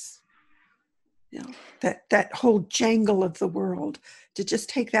space. You know, that whole jangle of the world, to just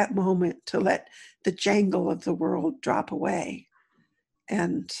take that moment to let the jangle of the world drop away.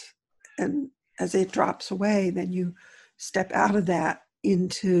 And as it drops away, then you step out of that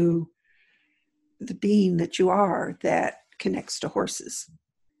into the being that you are that connects to horses.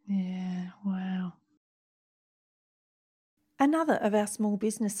 Yeah, wow. Another of our small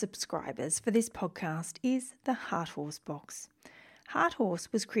business subscribers for this podcast is the Heart Horse Box. Heart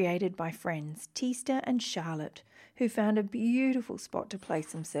Horse was created by friends Tista and Charlotte, who found a beautiful spot to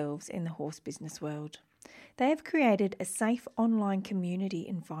place themselves in the horse business world. They have created a safe online community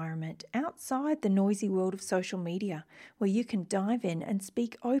environment outside the noisy world of social media, where you can dive in and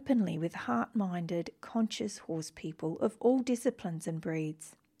speak openly with heart-minded, conscious horse people of all disciplines and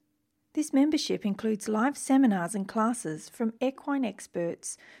breeds. This membership includes live seminars and classes from equine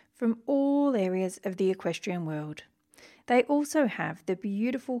experts from all areas of the equestrian world. They also have the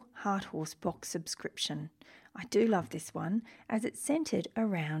beautiful Heart Horse Box subscription. I do love this one as it's centered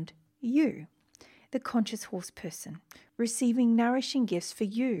around you, the conscious horse person, receiving nourishing gifts for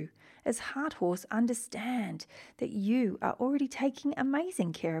you, as Heart Horse understand that you are already taking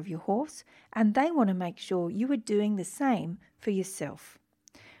amazing care of your horse and they want to make sure you are doing the same for yourself.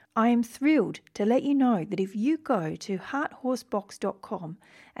 I am thrilled to let you know that if you go to hearthorsebox.com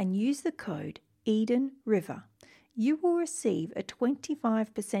and use the code Eden River, you will receive a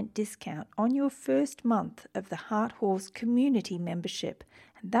 25% discount on your first month of the Heart Horse community membership.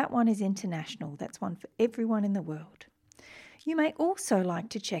 And that one is international. That's one for everyone in the world. You may also like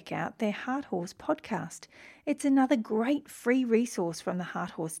to check out their Heart Horse podcast. It's another great free resource from the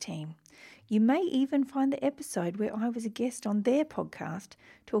Heart Horse team. You may even find the episode where I was a guest on their podcast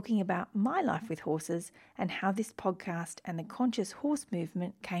talking about my life with horses and how this podcast and the conscious horse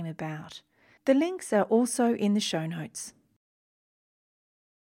movement came about. The links are also in the show notes.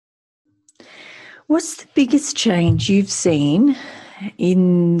 What's the biggest change you've seen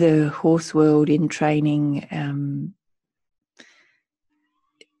in the horse world in training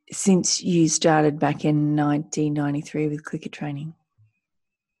since you started back in 1993 with clicker training?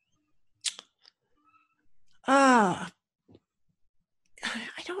 I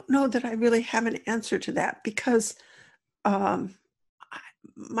don't know that I really have an answer to that, because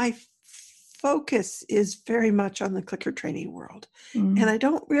my focus is very much on the clicker training world. And I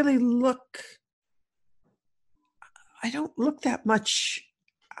don't really look that much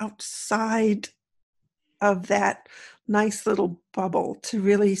outside of that nice little bubble to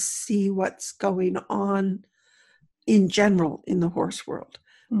really see what's going on in general in the horse world.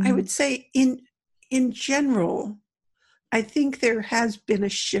 I would say in general, I think there has been a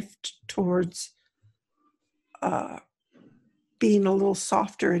shift towards being a little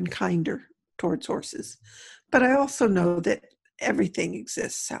softer and kinder towards horses. But I also know that everything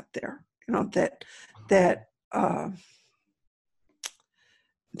exists out there, you know, that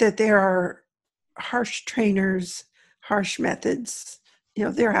there are harsh trainers, harsh methods, you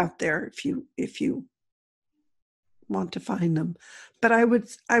know, they're out there if you want to find them. But I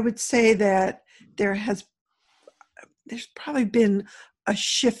would say that there's probably been a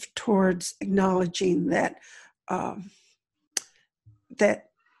shift towards acknowledging that that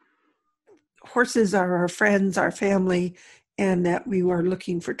horses are our friends, our family, and that we were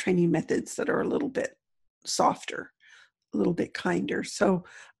looking for training methods that are a little bit softer, a little bit kinder. So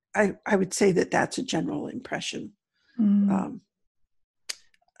I would say that that's a general impression. Mm.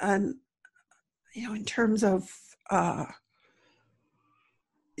 And, in terms of,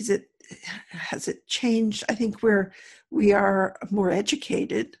 has it changed? I think we are more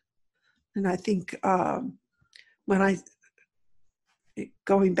educated. And I think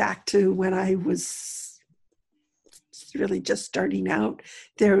going back to when I was really just starting out,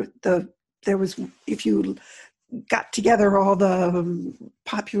 there was, if you got together all the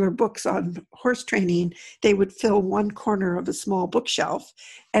popular books on horse training, they would fill one corner of a small bookshelf.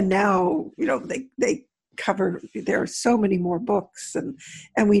 And now, they cover, there are so many more books,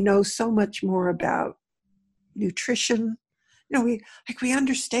 and we know so much more about nutrition. We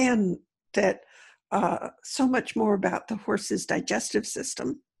understand that so much more about the horse's digestive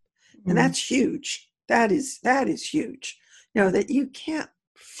system. And that's huge. That is huge. That you can't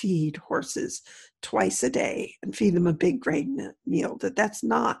feed horses twice a day and feed them a big grain meal. That's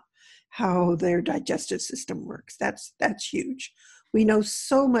not how their digestive system works. That's huge. We know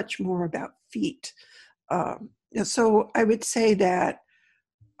so much more about feet. So I would say that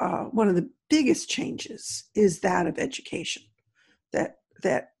one of the biggest changes is that of education,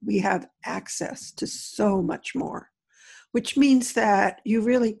 that we have access to so much more, which means that you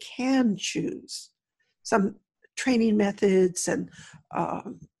really can choose some training methods and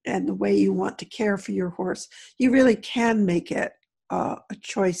the way you want to care for your horse. You really can make it a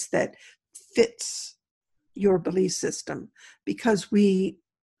choice that fits your belief system, because the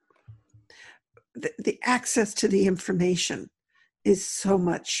access to the information is so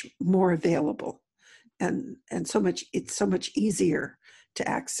much more available, and it's so much easier to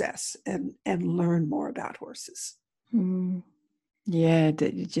access and learn more about horses. Yeah,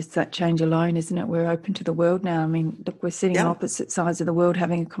 just that change alone, isn't it? We're open to the world now. I mean, look, we're sitting on opposite sides of the world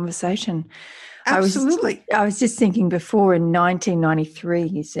having a conversation. Absolutely. I was just thinking before, in 1993,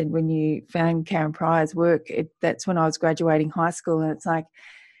 you said when you found Karen Pryor's work, that's when I was graduating high school, and it's like,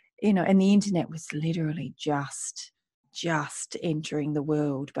 and the internet was literally just entering the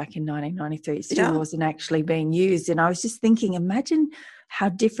world back in 1993. It still wasn't actually being used. And I was just thinking, imagine how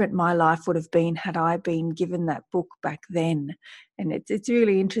different my life would have been had I been given that book back then. And it's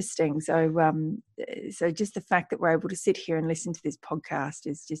really interesting. So just the fact that we're able to sit here and listen to this podcast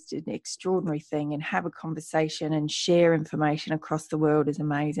is just an extraordinary thing, and have a conversation and share information across the world is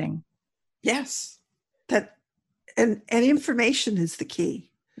amazing. Yes. And information is the key.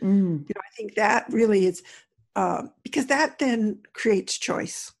 I think that really is, because that then creates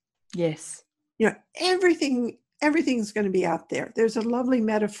choice. Yes. Everything's going to be out there. There's a lovely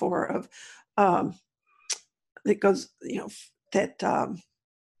metaphor of that goes, that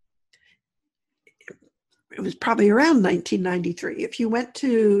it was probably around 1993. If you went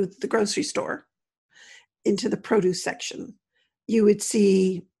to the grocery store, into the produce section, you would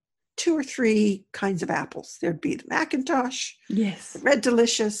see 2 or 3 kinds of apples. There'd be the Macintosh, yes, the Red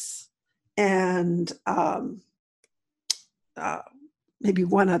Delicious, and maybe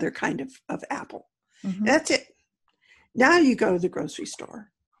one other kind of apple. Mm-hmm. That's it. Now you go to the grocery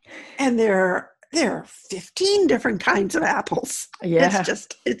store, and there are 15 different kinds of apples. Yeah,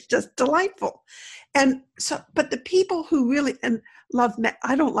 it's just delightful. And so, but the people who really love,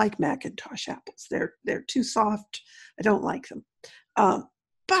 I don't like Macintosh apples. They're too soft. I don't like them.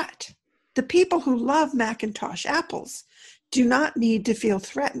 But the people who love Macintosh apples do not need to feel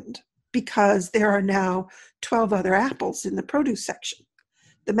threatened, because there are now 12 other apples in the produce section.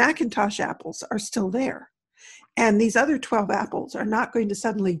 The Macintosh apples are still there. And these other 12 apples are not going to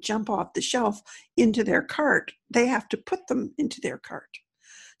suddenly jump off the shelf into their cart. They have to put them into their cart.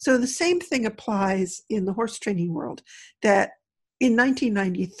 So the same thing applies in the horse training world, that in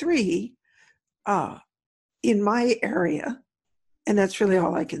 1993, in my area, and that's really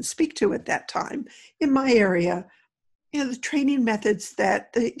all I can speak to at that time, in my area, the training methods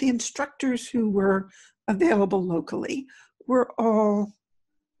that the instructors who were available locally were all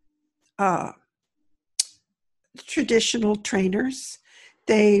traditional trainers.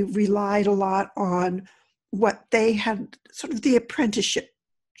 They relied a lot on what they had, sort of the apprenticeship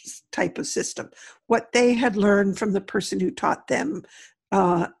type of system, what they had learned from the person who taught them,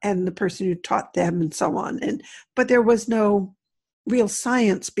 and the person who taught them, and so on. But there was no real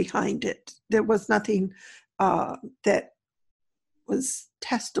science behind it. There was nothing that was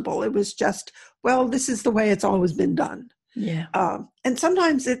testable. It was just, well, this is the way it's always been done. Yeah. And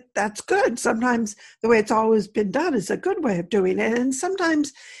sometimes that's good. Sometimes the way it's always been done is a good way of doing it. And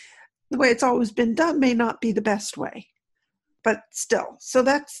sometimes the way it's always been done may not be the best way, but still. So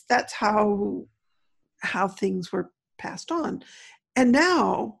that's how things were passed on. And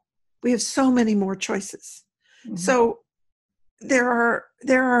now we have so many more choices. Mm-hmm. So there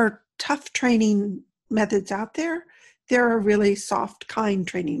are tough training methods out there. There are really soft, kind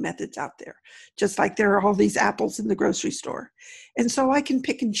training methods out there, just like there are all these apples in the grocery store. And so I can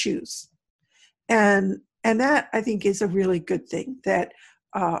pick and choose. And that, I think, is a really good thing, that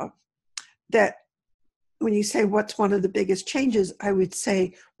when you say what's one of the biggest changes, I would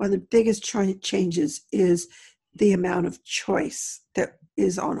say one of the biggest changes is the amount of choice that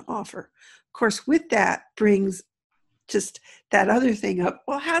is on offer. Of course, with that brings just that other thing up.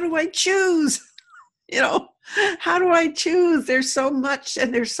 Well, how do I choose? How do I choose? There's so much,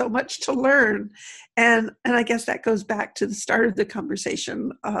 and there's so much to learn. And I guess that goes back to the start of the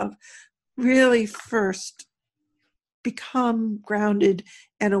conversation of really first become grounded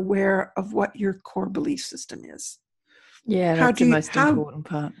and aware of what your core belief system is. Yeah, that's the most important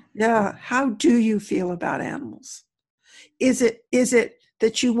part. Yeah. How do you feel about animals? Is it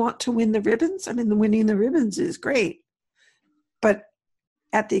that you want to win the ribbons? I mean, the winning the ribbons is great, but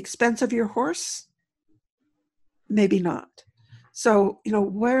at the expense of your horse? Maybe not. So,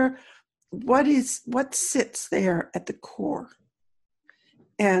 what sits there at the core,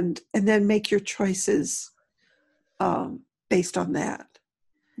 and then make your choices based on that.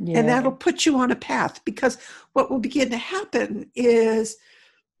 Yeah. And that'll put you on a path, because what will begin to happen is,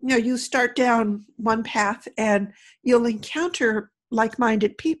 you start down one path and you'll encounter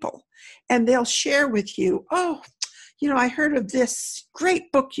like-minded people, and they'll share with you, oh, I heard of this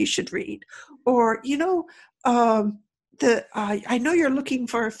great book you should read, or, I know you're looking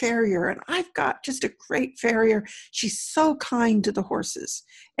for a farrier, and I've got just a great farrier. She's so kind to the horses.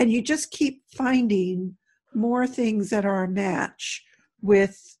 And you just keep finding more things that are a match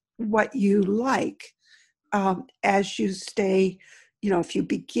with what you like, as you stay, if you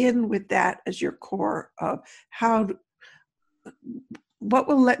begin with that as your core of what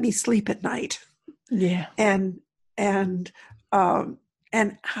will let me sleep at night. Yeah. And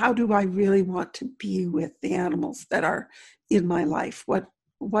how do I really want to be with the animals that are in my life?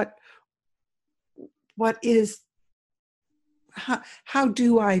 How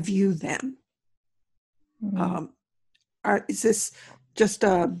do I view them? Mm. Is this just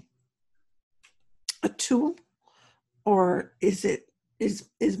a tool, or is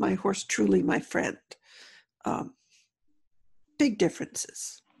my horse truly my friend? Big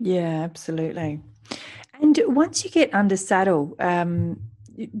differences. Yeah, absolutely. And once you get under saddle,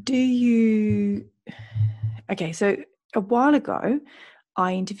 do you... Okay, so a while ago,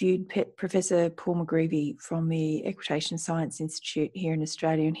 I interviewed Professor Paul McGreevy from the Equitation Science Institute here in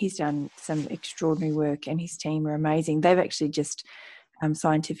Australia, and he's done some extraordinary work, and his team are amazing. They've actually just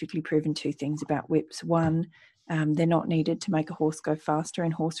scientifically proven two things about whips. One, they're not needed to make a horse go faster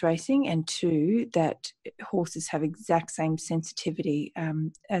in horse racing, and two, that horses have exact same sensitivity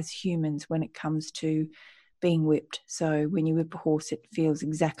as humans when it comes to being whipped. So when you whip a horse, it feels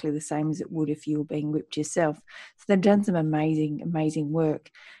exactly the same as it would if you were being whipped yourself. So they've done some amazing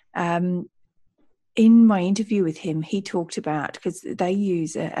work. In my interview with him, he talked about, because they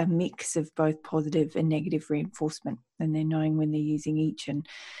use a mix of both positive and negative reinforcement, and they're knowing when they're using each, and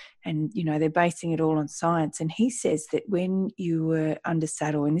they're basing it all on science. And he says that when you were under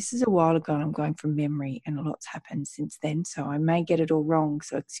saddle, and this is a while ago, and I'm going from memory, and a lot's happened since then, so I may get it all wrong,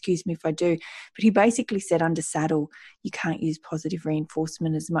 so excuse me if I do, but he basically said under saddle you can't use positive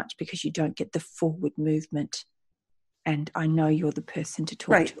reinforcement as much because you don't get the forward movement. And I know you're the person to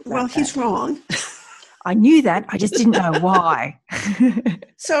talk to about Well, he's wrong. I knew that. I just didn't know why.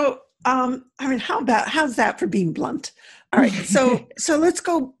 So, how's that for being blunt? All right. So let's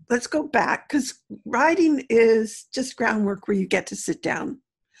go back, because riding is just groundwork where you get to sit down,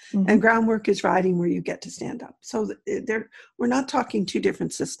 mm-hmm. and groundwork is riding where you get to stand up. So we're not talking two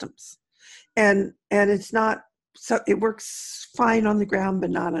different systems, and it's not, so it works fine on the ground, but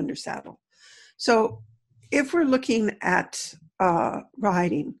not under saddle. So if we're looking at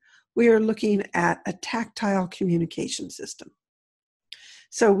riding, we are looking at a tactile communication system.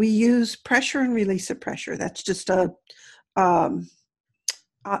 So we use pressure and release of pressure. That's just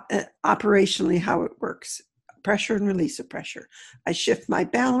operationally how it works. Pressure and release of pressure. I shift my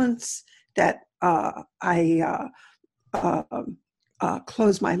balance, that I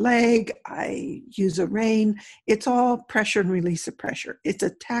close my leg, I use a rein. It's all pressure and release of pressure. It's a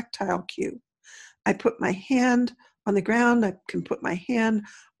tactile cue. I put my hand on the ground, I can put my hand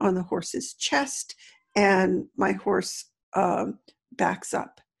on the horse's chest, and my horse backs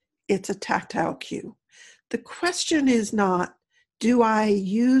up. It's a tactile cue. The question is not, do I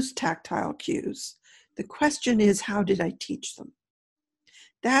use tactile cues? The question is, how did I teach them?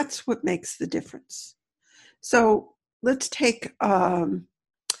 That's what makes the difference. So let's take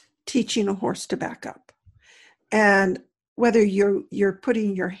teaching a horse to back up. And whether you're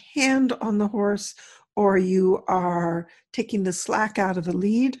putting your hand on the horse or you are taking the slack out of the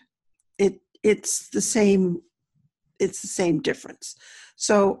lead, it's the same difference.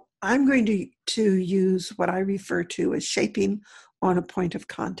 So I'm going to use what I refer to as shaping on a point of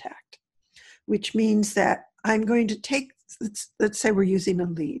contact, which means that I'm going to take, let's say we're using a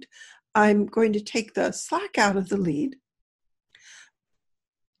lead. I'm going to take the slack out of the lead,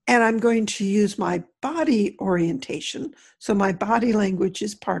 and I'm going to use my body orientation. So my body language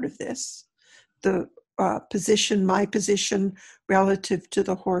is part of this. The position, my position relative to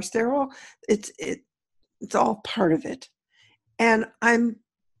the horse, it's all part of it. And I'm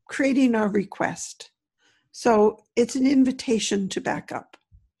creating a request. So it's an invitation to back up.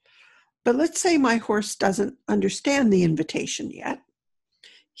 But let's say my horse doesn't understand the invitation yet.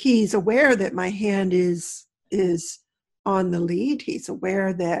 He's aware that my hand is on the lead. He's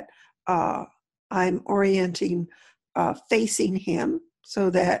aware that I'm orienting facing him so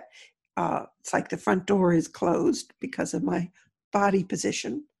that it's like the front door is closed because of my body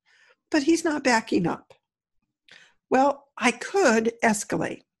position. But he's not backing up. Well, I could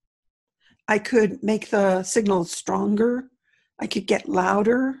escalate. I could make the signal stronger. I could get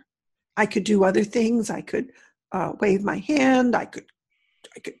louder. I could do other things. I could wave my hand. I could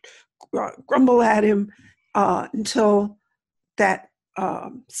grumble at him until that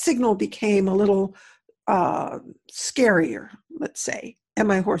signal became a little scarier, let's say, and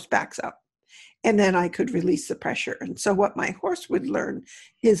my horse backs up. And then I could release the pressure. And so what my horse would learn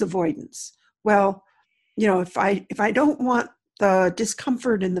is avoidance. Well, if I don't want the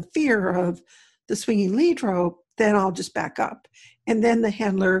discomfort and the fear of the swinging lead rope, then I'll just back up. And then the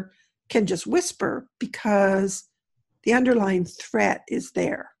handler can just whisper because the underlying threat is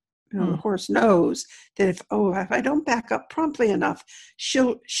there. The horse knows that if I don't back up promptly enough,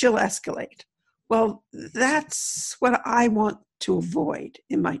 she'll escalate. Well, that's what I want to avoid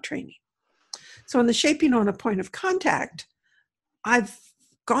in my training. So in the shaping on a point of contact, I've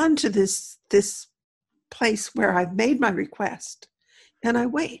gone to this place where I've made my request and I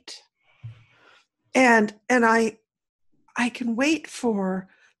wait. And I can wait for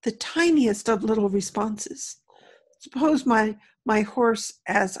the tiniest of little responses. Suppose my horse,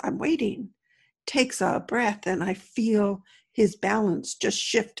 as I'm waiting, takes a breath and I feel his balance just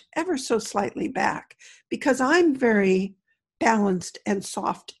shift ever so slightly back because I'm very balanced and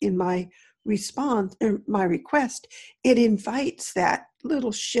soft in my response, or my request. It invites that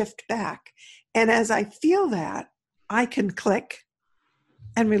little shift back. And as I feel that, I can click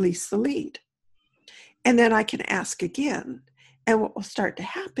and release the lead. And then I can ask again. And what will start to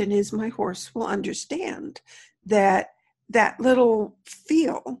happen is my horse will understand that little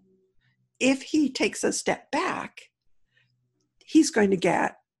feel, if he takes a step back, he's going to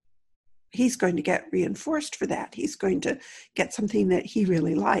get reinforced for that. He's going to get something that he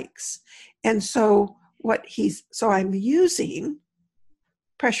really likes. And so I'm using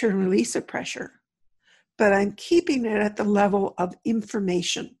pressure and release of pressure, but I'm keeping it at the level of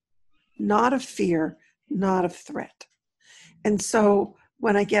information, not of fear, not of threat. And so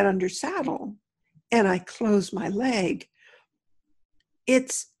when I get under saddle and I close my leg,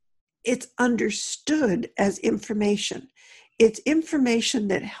 it's understood as information. It's information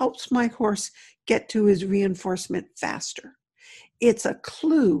that helps my horse get to his reinforcement faster. It's a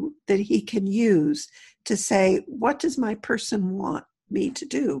clue that he can use to say, what does my person want me to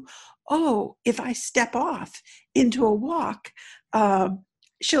do? Oh, if I step off into a walk,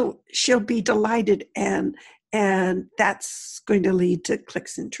 she'll be delighted, and that's going to lead to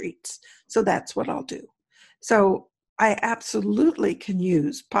clicks and treats. So that's what I'll do. So I absolutely can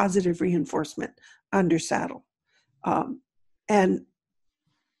use positive reinforcement under saddle. And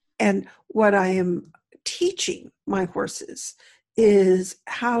what I am teaching my horses is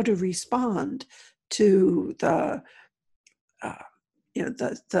how to respond to the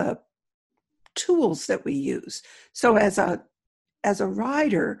tools that we use. So as a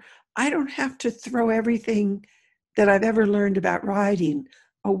rider, I don't have to throw everything that I've ever learned about riding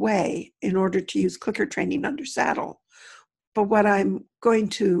away in order to use clicker training under saddle. But what I'm going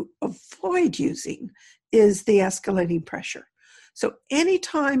to avoid using is the escalating pressure. So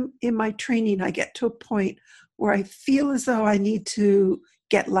anytime in my training I get to a point where I feel as though I need to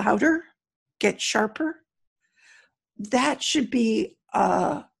get louder, get sharper, that should be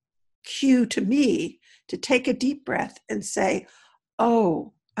a cue to me to take a deep breath and say,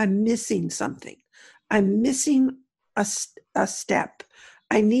 oh, I'm missing something. I'm missing a step.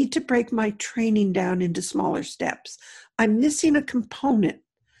 I need to break my training down into smaller steps. I'm missing a component.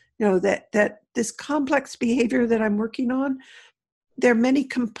 That this complex behavior that I'm working on, there are many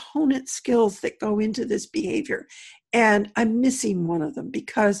component skills that go into this behavior, and I'm missing one of them,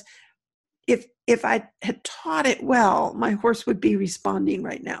 because if I had taught it well, my horse would be responding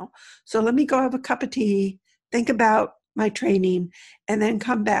right now. So let me go have a cup of tea, think about my training, and then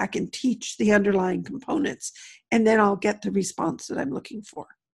come back and teach the underlying components, and then I'll get the response that I'm looking for.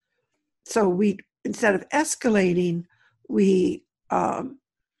 So instead of escalating, we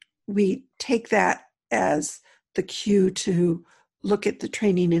take that as the cue to look at the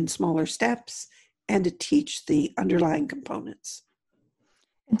training in smaller steps and to teach the underlying components.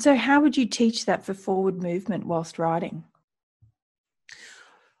 And so how would you teach that for forward movement whilst riding?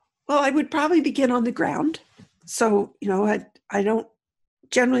 Well, I would probably begin on the ground. So, I don't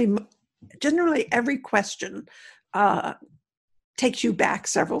generally every question takes you back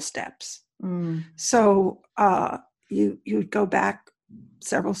several steps. So you'd go back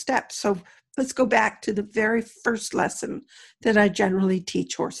several steps. So let's go back to the very first lesson that I generally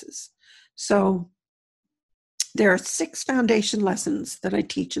teach horses. So there are 6 foundation lessons that I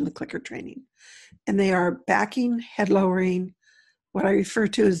teach in the clicker training, and they are backing, head lowering, what I refer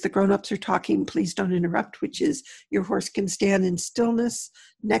to as the grown-ups are talking, please don't interrupt, which is your horse can stand in stillness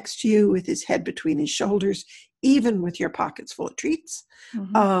next to you with his head between his shoulders, even with your pockets full of treats.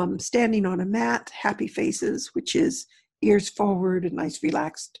 Mm-hmm. Standing on a mat, happy faces, which is ears forward, a nice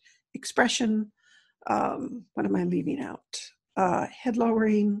relaxed expression. What am I leaving out? Head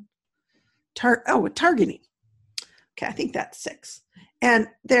lowering, targeting. Okay, I think that's 6. And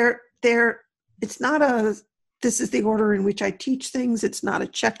it's not this is the order in which I teach things. It's not a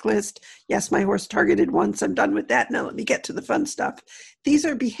checklist. Yes, my horse targeted once. I'm done with that. Now let me get to the fun stuff. These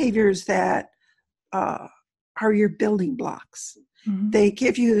are behaviors that are your building blocks. Mm-hmm. They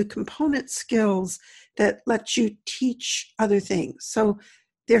give you the component skills that let you teach other things. So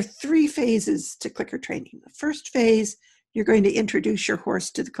there are 3 phases to clicker training. The first phase, you're going to introduce your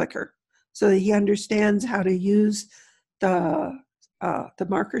horse to the clicker so that he understands how to use the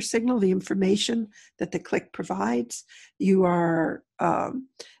marker signal, the information that the click provides. You are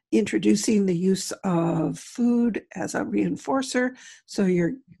introducing the use of food as a reinforcer, so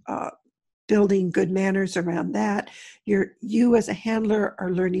you're building good manners around that. You as a handler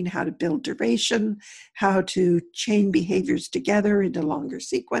are learning how to build duration, how to chain behaviors together into longer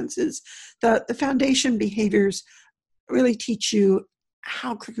sequences. The foundation behaviors really teach you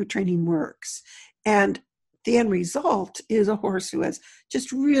how clicker training works. And the end result is a horse who has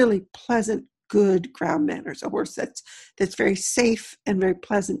just really pleasant, good ground manners, a horse that's very safe and very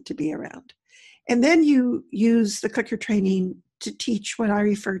pleasant to be around. And then you use the clicker training to teach what I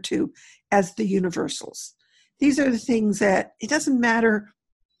refer to as the universals. These are the things that it doesn't matter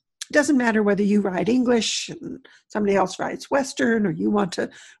whether you ride English and somebody else rides Western, or you want to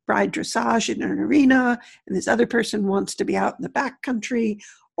ride dressage in an arena and this other person wants to be out in the backcountry,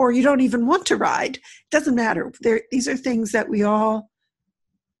 or you don't even want to ride. It doesn't matter. These are things that we all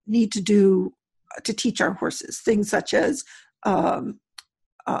need to do to teach our horses, things such as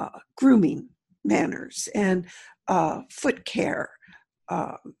grooming manners and foot care,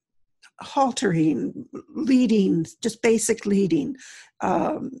 haltering, leading, just basic leading,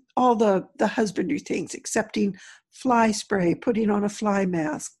 all the husbandry things, accepting fly spray, putting on a fly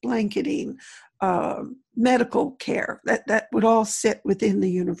mask, blanketing, medical care, that would all sit within the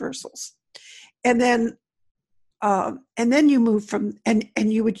universals. And then you move from, and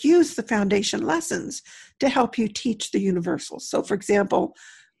you would use the foundation lessons to help you teach the universals. So for example,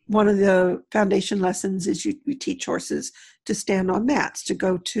 one of the foundation lessons is we teach horses to stand on mats, to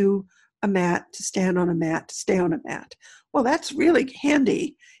go to a mat, to stand on a mat, to stay on a mat. Well, that's really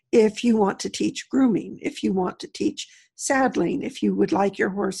handy if you want to teach grooming, if you want to teach saddling, if you would like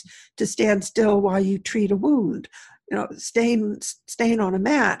your horse to stand still while you treat a wound. Staying on a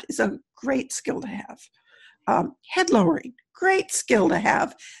mat is a great skill to have. Head lowering, great skill to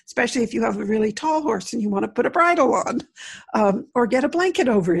have, especially if you have a really tall horse and you want to put a bridle on, or get a blanket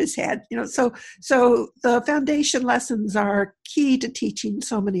over his head. So the foundation lessons are key to teaching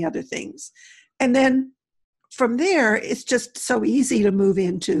so many other things. And then from there, it's just so easy to move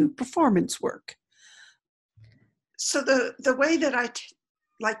into performance work. So the way that I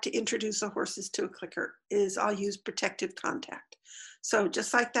like to introduce the horses to a clicker is I'll use protective contact. So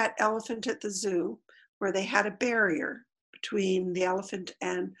just like that elephant at the zoo, where they had a barrier between the elephant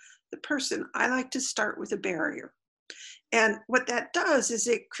and the person, I like to start with a barrier. And what that does is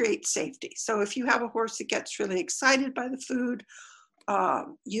it creates safety. So if you have a horse that gets really excited by the food,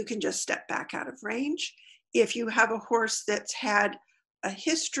 you can just step back out of range. If you have a horse that's had a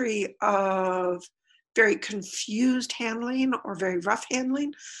history of very confused handling or very rough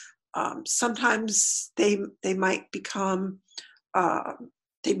handling, sometimes they might become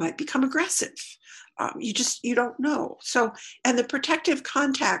aggressive. You don't know. So, and the protective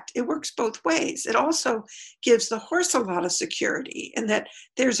contact, it works both ways. It also gives the horse a lot of security in that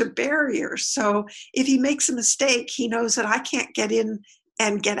there's a barrier. So if he makes a mistake, he knows that I can't get in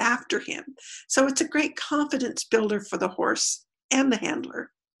and get after him. So it's a great confidence builder for the horse and the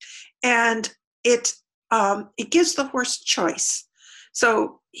handler. And it gives the horse choice.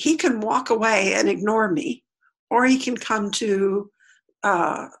 So he can walk away and ignore me, or he can come to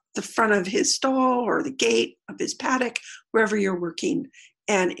the front of his stall or the gate of his paddock, wherever you're working,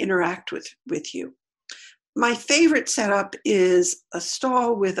 and interact with you. My favorite setup is a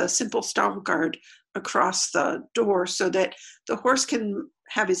stall with a simple stall guard across the door so that the horse can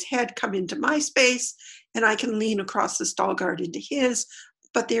have his head come into my space and I can lean across the stall guard into his,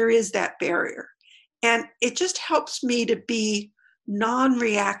 but there is that barrier. And it just helps me to be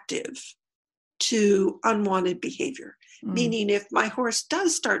non-reactive to unwanted behavior. Meaning if my horse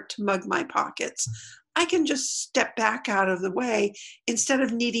does start to mug my pockets, I can just step back out of the way instead of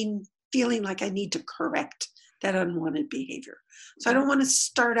feeling like I need to correct that unwanted behavior. So I don't want to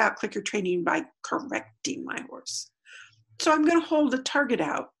start out clicker training by correcting my horse. So I'm going to hold the target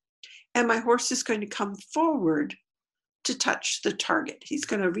out, and my horse is going to come forward to touch the target. He's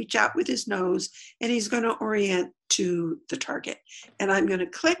going to reach out with his nose, and he's going to orient to the target. And I'm going to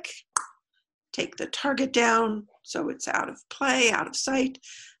click, take the target down so it's out of play, out of sight.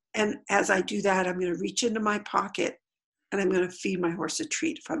 And as I do that, I'm going to reach into my pocket and I'm going to feed my horse a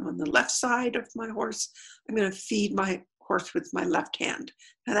treat. If I'm on the left side of my horse, I'm going to feed my horse with my left hand.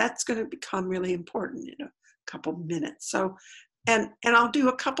 Now that's going to become really important in a couple minutes. So, and I'll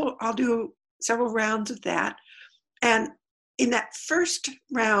do several rounds of that. And in that first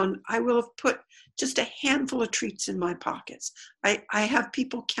round, I will have put just a handful of treats in my pockets. I have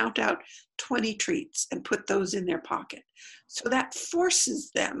people count out 20 treats and put those in their pocket. So that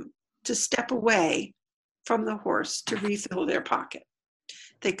forces them to step away from the horse to refill their pocket.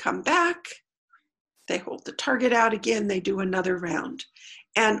 They come back, they hold the target out again, they do another round.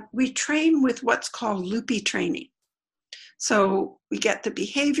 And we train with what's called loopy training. So we get the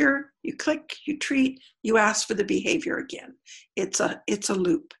behavior, you click, you treat, you ask for the behavior again. It's a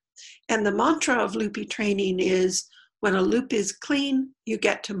loop. And the mantra of loopy training is when a loop is clean, you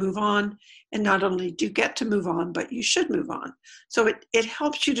get to move on. And not only do you get to move on, but you should move on. So it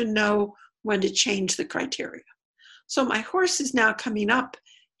helps you to know when to change the criteria. So my horse is now coming up.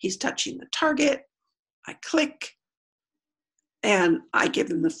 He's touching the target. I click and I give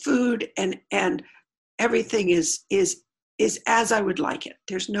him the food, and everything is as I would like it.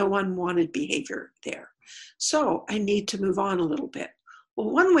 There's no unwanted behavior there. So I need to move on a little bit.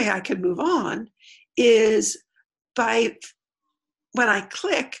 Well, one way I can move on is when I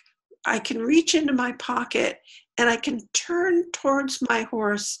click, I can reach into my pocket and I can turn towards my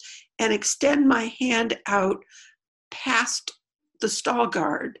horse and extend my hand out past the stall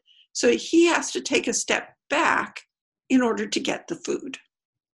guard. So he has to take a step back in order to get the food.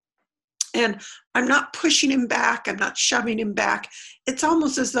 And I'm not pushing him back. I'm not shoving him back. It's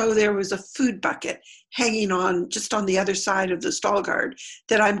almost as though there was a food bucket hanging on just on the other side of the stall guard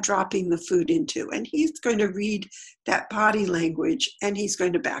that I'm dropping the food into. And he's going to read that body language and he's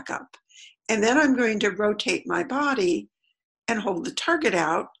going to back up. And then I'm going to rotate my body and hold the target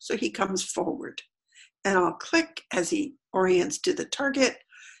out so he comes forward. And I'll click as he orients to the target.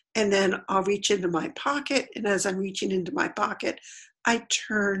 And then I'll reach into my pocket. And as I'm reaching into my pocket, I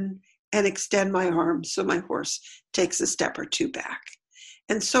turn and extend my arms so my horse takes a step or two back.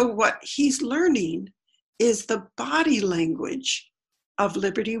 And so what he's learning is the body language of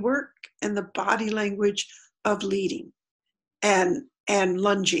Liberty work and the body language of leading and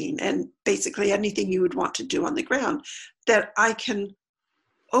lunging and basically anything you would want to do on the ground, that I can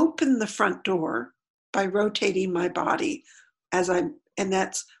open the front door by rotating my body and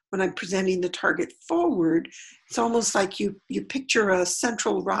that's when I'm presenting the target forward. It's almost like you picture a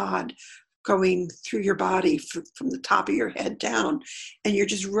central rod going through your body from the top of your head down, and you're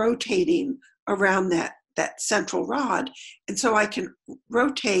just rotating around that central rod. And so I can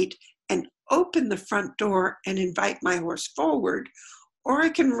rotate and open the front door and invite my horse forward, or I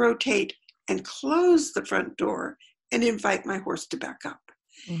can rotate and close the front door and invite my horse to back up.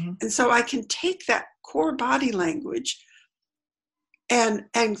 Mm-hmm. And so I can take that core body language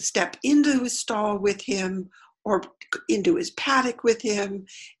and step into a stall with him, or into his paddock with him,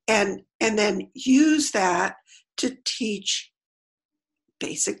 and then use that to teach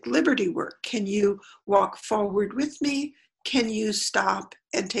basic liberty work. Can you walk forward with me? Can you stop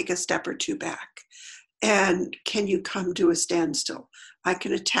and take a step or two back? And can you come to a standstill? I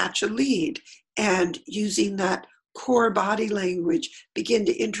can attach a lead, and using that core body language, begin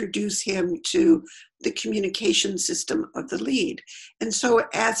to introduce him to the communication system of the lead. And so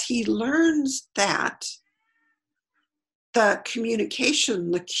as he learns that, the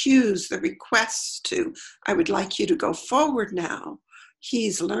communication, the cues, the requests to, I would like you to go forward now,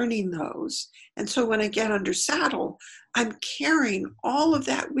 he's learning those. And so when I get under saddle, I'm carrying all of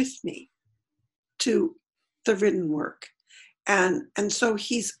that with me to the ridden work. And so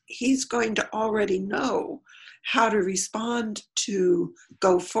he's going to already know how to respond to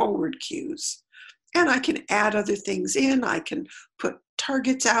go forward cues. And I can add other things in. I can put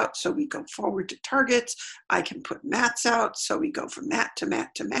targets out, so we go forward to targets. I can put mats out, so we go from mat to mat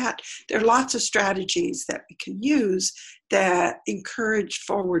to mat. There are lots of strategies that we can use that encourage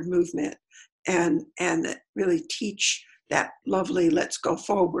forward movement and that really teach that lovely let's go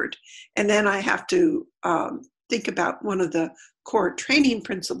forward. And then I have to think about one of the core training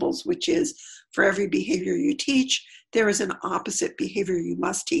principles, which is for every behavior you teach, there is an opposite behavior you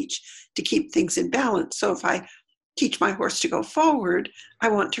must teach to keep things in balance. So if I teach my horse to go forward, I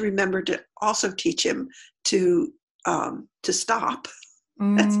want to remember to also teach him to stop.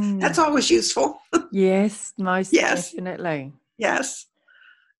 That's always useful. Yes, most yes. Definitely. Yes.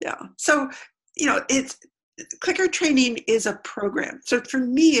 Yeah. So, it's clicker training is a program. So for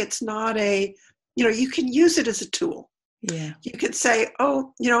me, it's not you can use it as a tool. Yeah. You could say,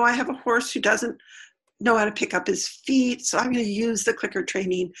 I have a horse who doesn't know how to pick up his feet, so I'm going to use the clicker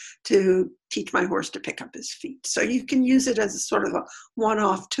training to teach my horse to pick up his feet. So you can use it as a sort of a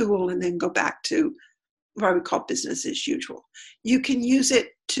one-off tool and then go back to what I would call business as usual. You can use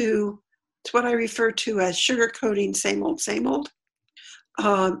it it's what I refer to as sugarcoating same old,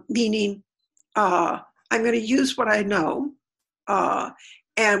 meaning I'm going to use what I know,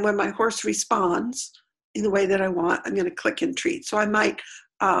 and when my horse responds in the way that I want, I'm going to click and treat. So I might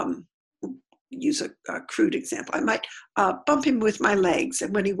use a crude example. I might bump him with my legs,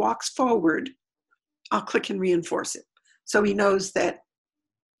 and when he walks forward, I'll click and reinforce it. So he knows that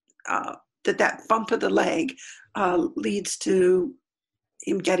that bump of the leg leads to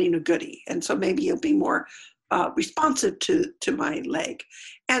him getting a goodie. And so maybe he'll be more responsive to my leg.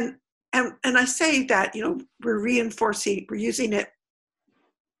 And I say that, we're reinforcing, we're using it,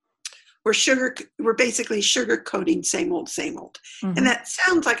 we're basically sugarcoating same old. Mm-hmm. And that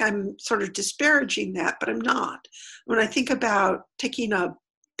sounds like I'm sort of disparaging that, but I'm not. When I think about taking a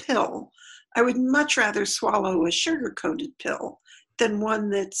pill, I would much rather swallow a sugar-coated pill than one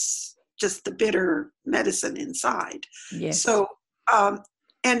that's just the bitter medicine inside. Yes. So,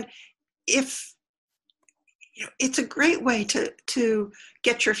 and if, it's a great way to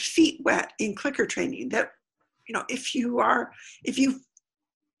get your feet wet in clicker training. That, if you've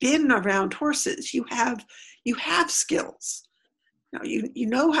been around horses, you have skills. You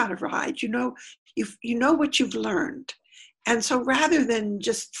know how to ride. You know what you've learned, and so rather than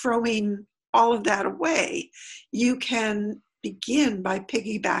just throwing all of that away, you can begin by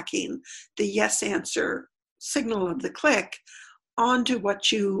piggybacking the yes answer signal of the click onto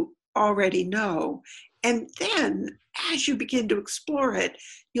what you already know. And then as you begin to explore it,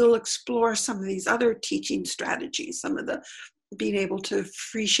 you'll explore some of these other teaching strategies, some of the being able to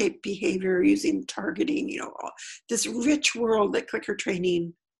free shape behavior using targeting, this rich world that clicker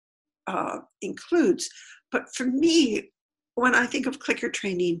training includes. But for me, when I think of clicker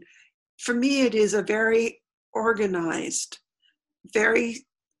training, for me it is a very organized, very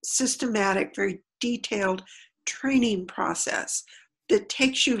systematic, very detailed training process that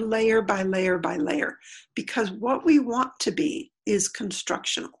takes you layer by layer by layer, because what we want to be is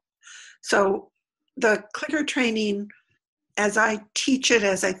constructional. So the clicker training, as I teach it,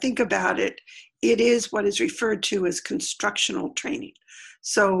 as I think about it, it is what is referred to as constructional training.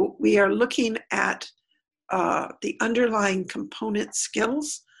 So we are looking at the underlying component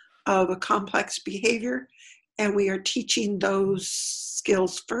skills of a complex behavior, and we are teaching those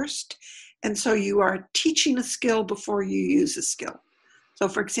skills first. And so you are teaching a skill before you use a skill. So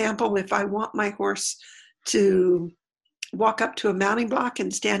for example, if I want my horse to walk up to a mounting block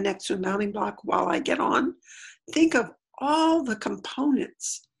and stand next to a mounting block while I get on, think of all the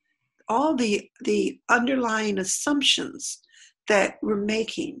components, all the underlying assumptions that we're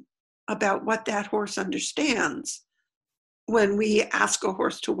making about what that horse understands when we ask a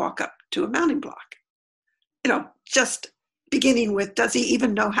horse to walk up to a mounting block. Just beginning with, does he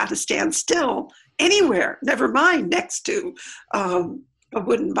even know how to stand still anywhere, never mind next to a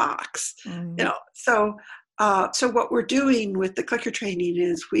wooden box. So what we're doing with the clicker training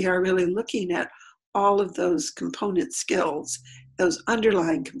is we are really looking at all of those component skills, those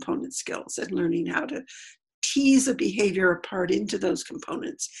underlying component skills, and learning how to tease a behavior apart into those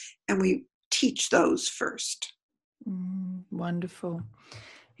components, and we teach those first. Wonderful.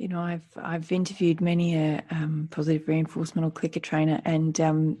 I've interviewed many a positive reinforcement or clicker trainer,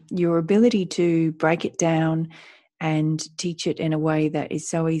 and your ability to break it down and teach it in a way that is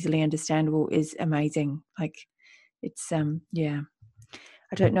so easily understandable is amazing. Like, it's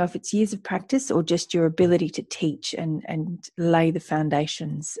I don't know if it's years of practice or just your ability to teach and lay the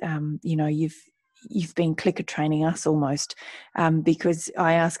foundations. You've been clicker training us almost, because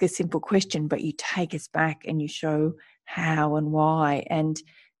I ask a simple question, but you take us back and you show how and why. And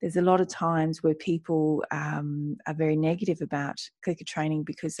there's a lot of times where people are very negative about clicker training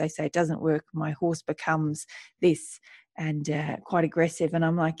because they say it doesn't work. My horse becomes this and quite aggressive. And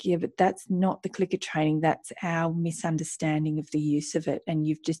I'm like, yeah, but that's not the clicker training. That's our misunderstanding of the use of it. And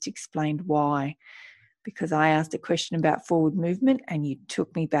you've just explained why, because I asked a question about forward movement and you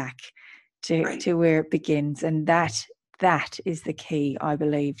took me back to where it begins. And that is the key, I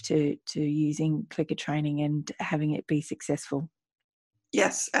believe, to using clicker training and having it be successful.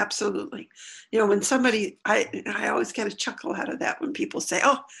 Yes, absolutely. When somebody, I always get a chuckle out of that when people say,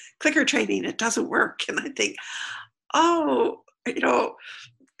 oh, clicker training, it doesn't work. And I think, oh,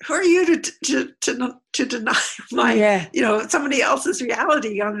 who are you to deny my, somebody else's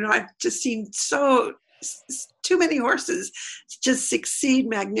reality? I've just seen too many horses just succeed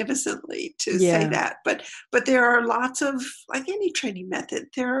magnificently to say that. But there are lots of, like any training method,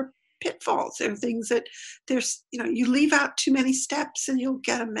 there are pitfalls. There are things that you leave out too many steps and you'll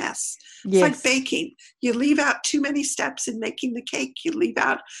get a mess. It's like baking. You leave out too many steps in making the cake. You leave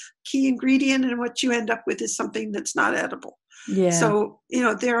out key ingredient, and what you end up with is something that's not edible. So,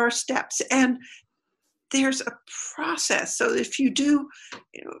 there are steps and there's a process. So if you do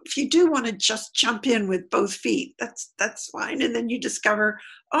want to just jump in with both feet, that's fine. And then you discover,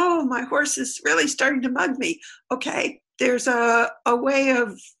 oh, my horse is really starting to mug me. Okay, there's a way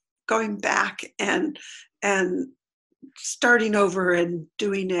of going back and starting over and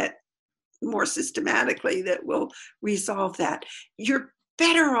doing it more systematically that will resolve that. You're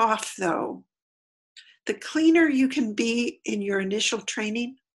better off, though. The cleaner you can be in your initial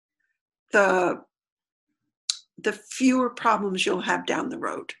training, the fewer problems you'll have down the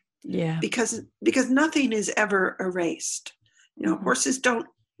road. Yeah. Because nothing is ever erased. Horses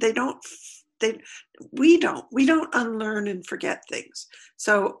we don't unlearn and forget things.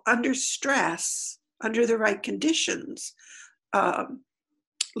 So under stress, under the right conditions,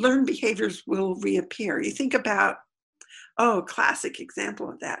 learned behaviors will reappear. You think about, classic example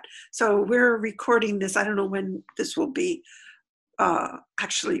of that. So we're recording this. I don't know when this will be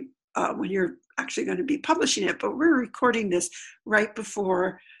when you're actually going to be publishing it, but we're recording this right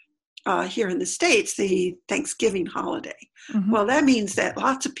before here in the States, the Thanksgiving holiday. Mm-hmm. Well, that means that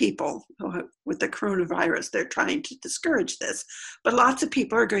lots of people, with the coronavirus, they're trying to discourage this, but lots of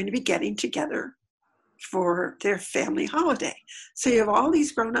people are going to be getting together for their family holiday. So you have all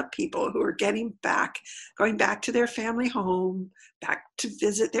these grown-up people who are going back to their family home, back to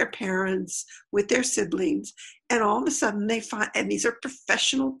visit their parents with their siblings, and all of a sudden they find, and these are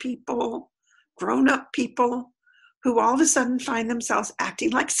professional people, grown-up people, who all of a sudden find themselves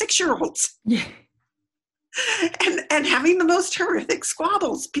acting like 6-year-olds. Yeah. And having the most horrific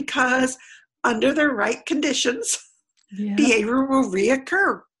squabbles because under the right conditions, behavior will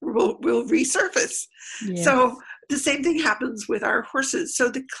reoccur, will resurface. Yes. So the same thing happens with our horses. So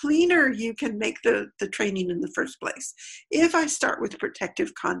the cleaner you can make the training in the first place. If I start with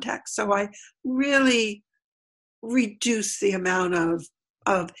protective contact, so I really reduce the amount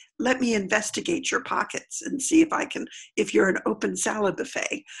of let me investigate your pockets and see if you're an open salad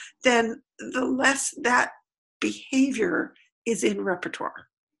buffet, then the less that behavior is in repertoire.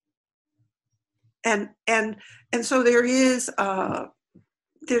 And so there is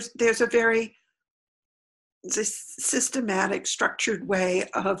there's a very systematic, structured way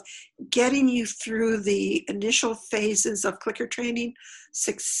of getting you through the initial phases of clicker training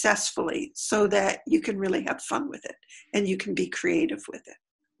successfully so that you can really have fun with it and you can be creative with it.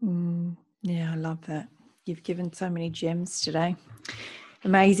 Yeah, I love that. You've given so many gems today.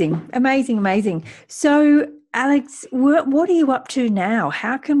 Amazing, amazing, amazing. So, Alex, what are you up to now?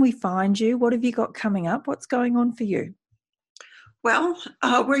 How can we find you? What have you got coming up? What's going on for you? Well,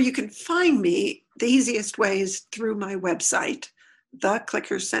 where you can find me, the easiest way is through my website,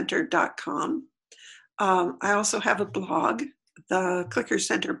 theclickercenter.com. I also have a blog, the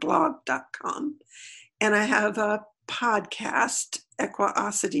clickercenterblog.com. And I have a podcast,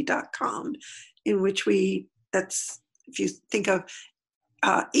 equiosity.com, in which if you think of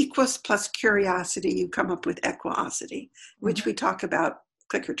equus plus curiosity, you come up with equiosity, which we talk about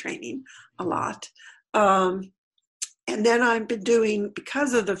clicker training a lot. And then I've been doing,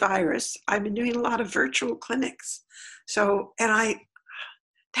 because of the virus, I've been doing a lot of virtual clinics. So,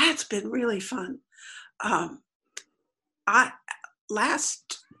 that's been really fun.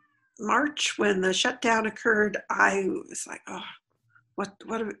 Last March, when the shutdown occurred, I was like, oh, what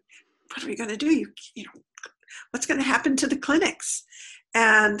are we going to do? What's going to happen to the clinics?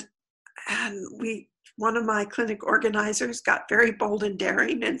 And one of my clinic organizers got very bold and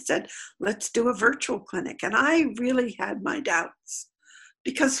daring and said, let's do a virtual clinic. And I really had my doubts,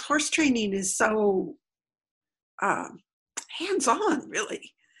 because horse training is so hands-on,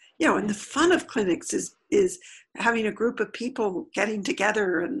 really. And the fun of clinics is having a group of people getting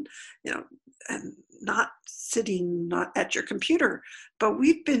together and not sitting not at your computer. But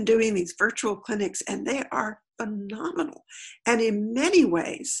we've been doing these virtual clinics, and they are phenomenal. And in many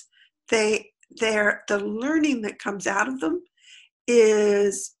ways, the learning that comes out of them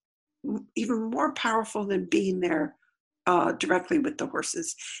is even more powerful than being there directly with the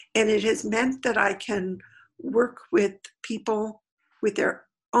horses. And it has meant that I can work with people with their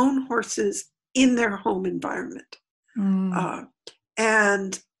own horses in their home environment.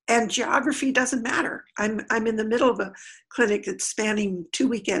 And geography doesn't matter. I'm in the middle of a clinic that's spanning 2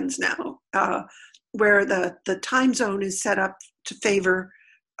 weekends now, where the time zone is set up to favor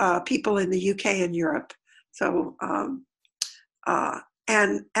people in the UK and Europe. So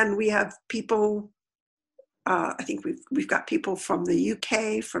and we have people. I think we've got people from the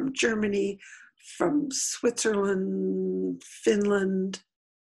UK, from Germany, from Switzerland, Finland,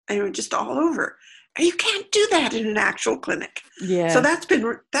 just all over. And you can't do that in an actual clinic. Yeah. So that's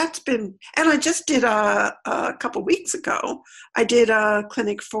been, and I just did a couple weeks ago, I did a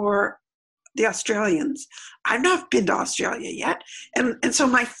clinic for the Australians. I've not been to Australia yet. And so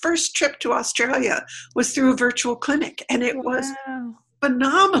my first trip to Australia was through a virtual clinic, and it was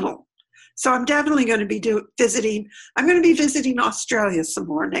phenomenal. So I'm definitely going to be visiting. I'm going to be visiting Australia some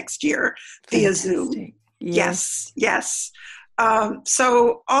more next year via Zoom. Yes.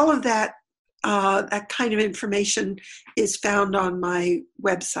 So all of that kind of information is found on my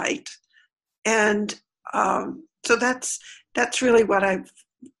website, and so that's really what I've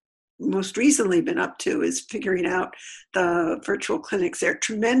most recently been up to, is figuring out the virtual clinics. They're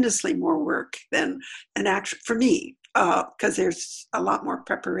tremendously more work than an actual, for me, because there's a lot more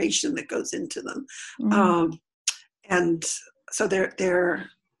preparation that goes into them. And so they're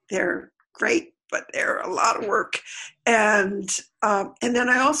great, but they're a lot of work. And then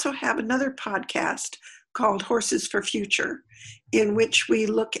I also have another podcast called Horses for Future, in which we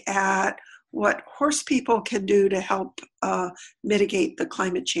look at what horse people can do to help mitigate the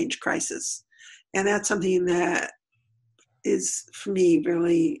climate change crisis. And that's something that is, for me,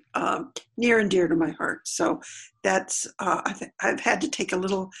 really near and dear to my heart. So that's, I've had to take a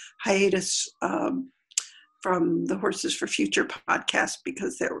little hiatus from the Horses for Future podcast,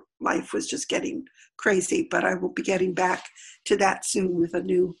 because their life was just getting crazy. But I will be getting back to that soon with a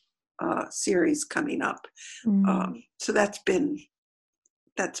new series coming up. So that's been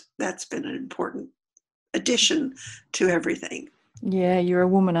an important addition to everything. Yeah, you're a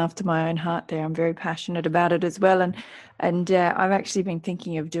woman after my own heart there. I'm very passionate about it as well. And I've actually been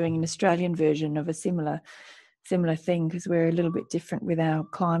thinking of doing an Australian version of a similar thing, because we're a little bit different with our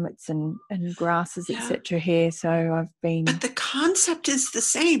climates and grasses, etc. here. So I've been. But the concept is the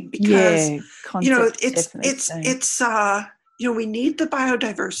same, because it's we need the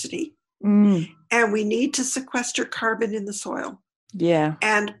biodiversity, and we need to sequester carbon in the soil. Yeah.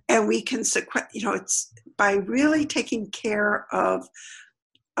 And we can it's by really taking care of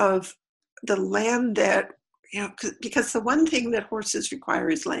the land that, because the one thing that horses require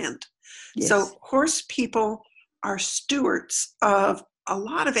is land. Yes. So horse people are stewards of a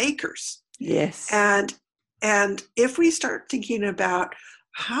lot of acres. Yes. And if we start thinking about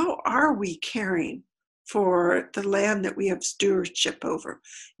how are we caring for the land that we have stewardship over,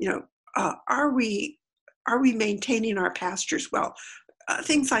 are we maintaining our pastures well?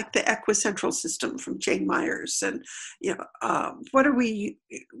 Things like the Equicentral system from Jane Myers, and what are we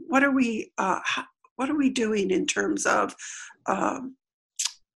doing in terms of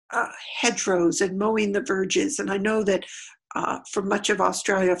hedgerows and mowing the verges? And I know that for much of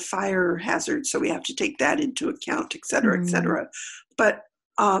Australia, fire hazard, so we have to take that into account, et cetera, et cetera. But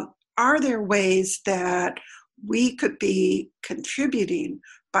are there ways that we could be contributing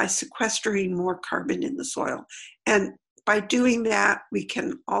by sequestering more carbon in the soil? And by doing that, we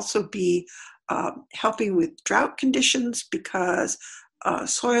can also be helping with drought conditions because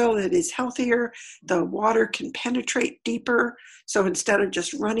soil that is healthier, the water can penetrate deeper. So instead of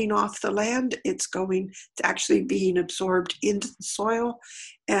just running off the land, it's actually being absorbed into the soil.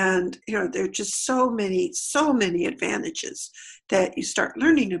 And, there are just so many advantages that you start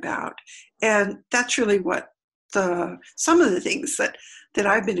learning about. And that's really what some of the things that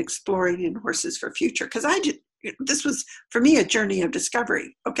I've been exploring in Horses for Future. Because this was, for me, a journey of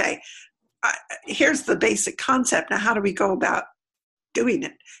discovery. Okay, here's the basic concept. Now, how do we go about doing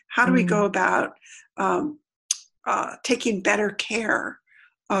it? How do we go about taking better care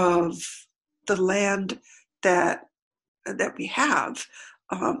of the land that we have,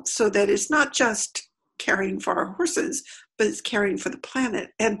 so that it's not just caring for our horses, but it's caring for the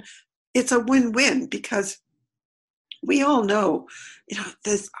planet? And it's a win-win, because we all know,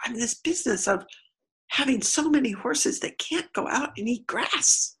 this business of having so many horses that can't go out and eat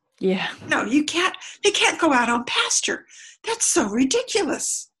grass. Yeah. No, they can't go out on pasture. That's so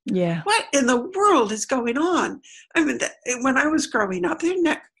ridiculous. Yeah. What in the world is going on? I mean, when I was growing up, you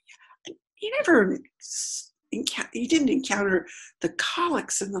didn't encounter the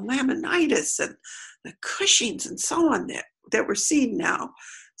colics and the laminitis and the Cushings and so on that we're seeing now.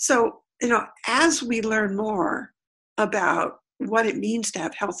 So, as we learn more about what it means to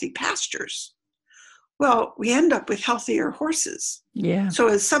have healthy pastures, well, we end up with healthier horses. Yeah. So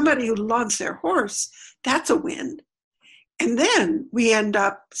as somebody who loves their horse, that's a win. And then we end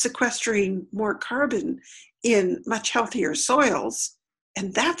up sequestering more carbon in much healthier soils,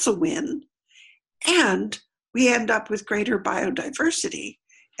 and that's a win. And we end up with greater biodiversity,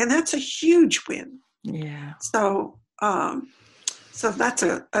 and that's a huge win. Yeah. So that's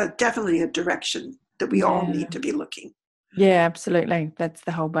definitely a direction that we all need to be looking. Yeah, absolutely. That's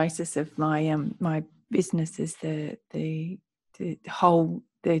the whole basis of my my business, is the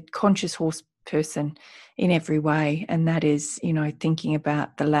conscious horse person in every way. And that is, thinking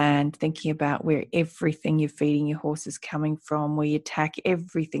about the land, thinking about where everything you're feeding your horse is coming from, where you tack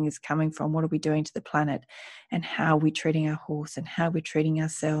everything is coming from, what are we doing to the planet, and how we're treating our horse and how we're treating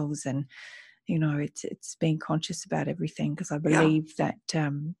ourselves. And it's being conscious about everything, because I believe that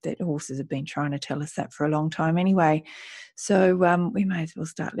horses have been trying to tell us that for a long time anyway. So we may as well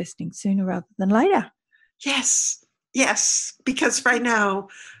start listening sooner rather than later. Yes, because right now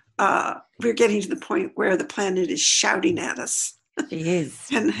we're getting to the point where the planet is shouting at us. It is.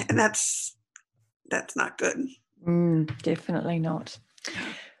 and that's not good. Definitely not.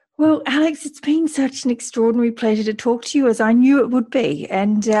 Well, Alex, it's been such an extraordinary pleasure to talk to you, as I knew it would be.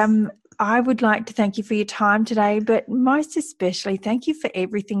 And I would like to thank you for your time today, but most especially thank you for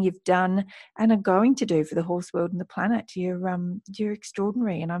everything you've done and are going to do for the horse world and the planet. You're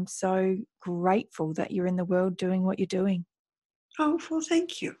extraordinary, and I'm so grateful that you're in the world doing what you're doing. Oh, well,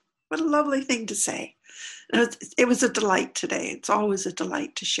 thank you. What a lovely thing to say. It was a delight today. It's always a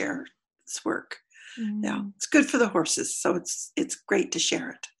delight to share this work. Yeah, it's good for the horses, so it's great to share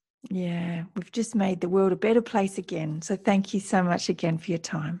it. Yeah, we've just made the world a better place again. So thank you so much again for your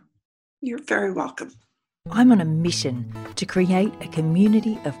time. You're very welcome. I'm on a mission to create a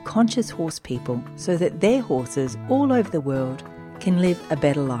community of conscious horse people so that their horses all over the world can live a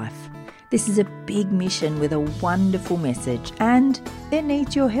better life. This is a big mission with a wonderful message, and it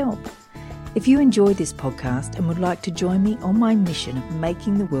needs your help. If you enjoy this podcast and would like to join me on my mission of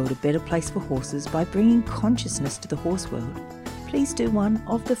making the world a better place for horses by bringing consciousness to the horse world, please do one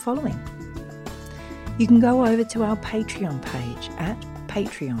of the following. You can go over to our Patreon page at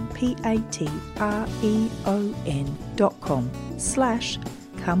Patreon,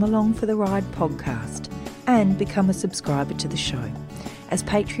 patreon.com/Come Along for the Ride podcast, and become a subscriber to the show. As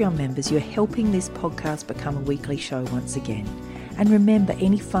Patreon members, you're helping this podcast become a weekly show once again. And remember,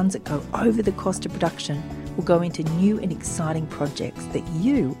 any funds that go over the cost of production will go into new and exciting projects that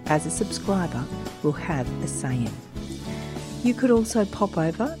you, as a subscriber, will have a say in. You could also pop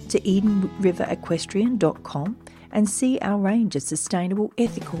over to EdenRiverEquestrian.com and see our range of sustainable,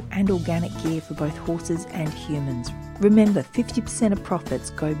 ethical and organic gear for both horses and humans. Remember, 50% of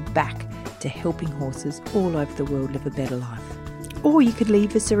profits go back to helping horses all over the world live a better life. Or you could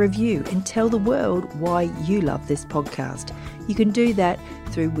leave us a review and tell the world why you love this podcast. You can do that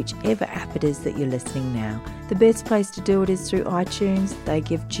through whichever app it is that you're listening now. The best place to do it is through iTunes. They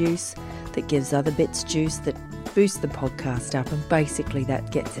give juice that gives other bits juice that boosts the podcast up, and basically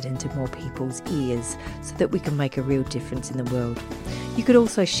that gets it into more people's ears so that we can make a real difference in the world. You could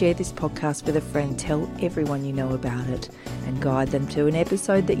also share this podcast with a friend, tell everyone you know about it, and guide them to an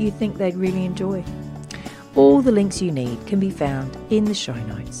episode that you think they'd really enjoy. All the links you need can be found in the show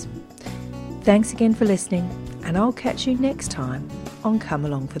notes. Thanks again for listening. and I'll catch you next time on Come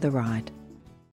Along for the Ride.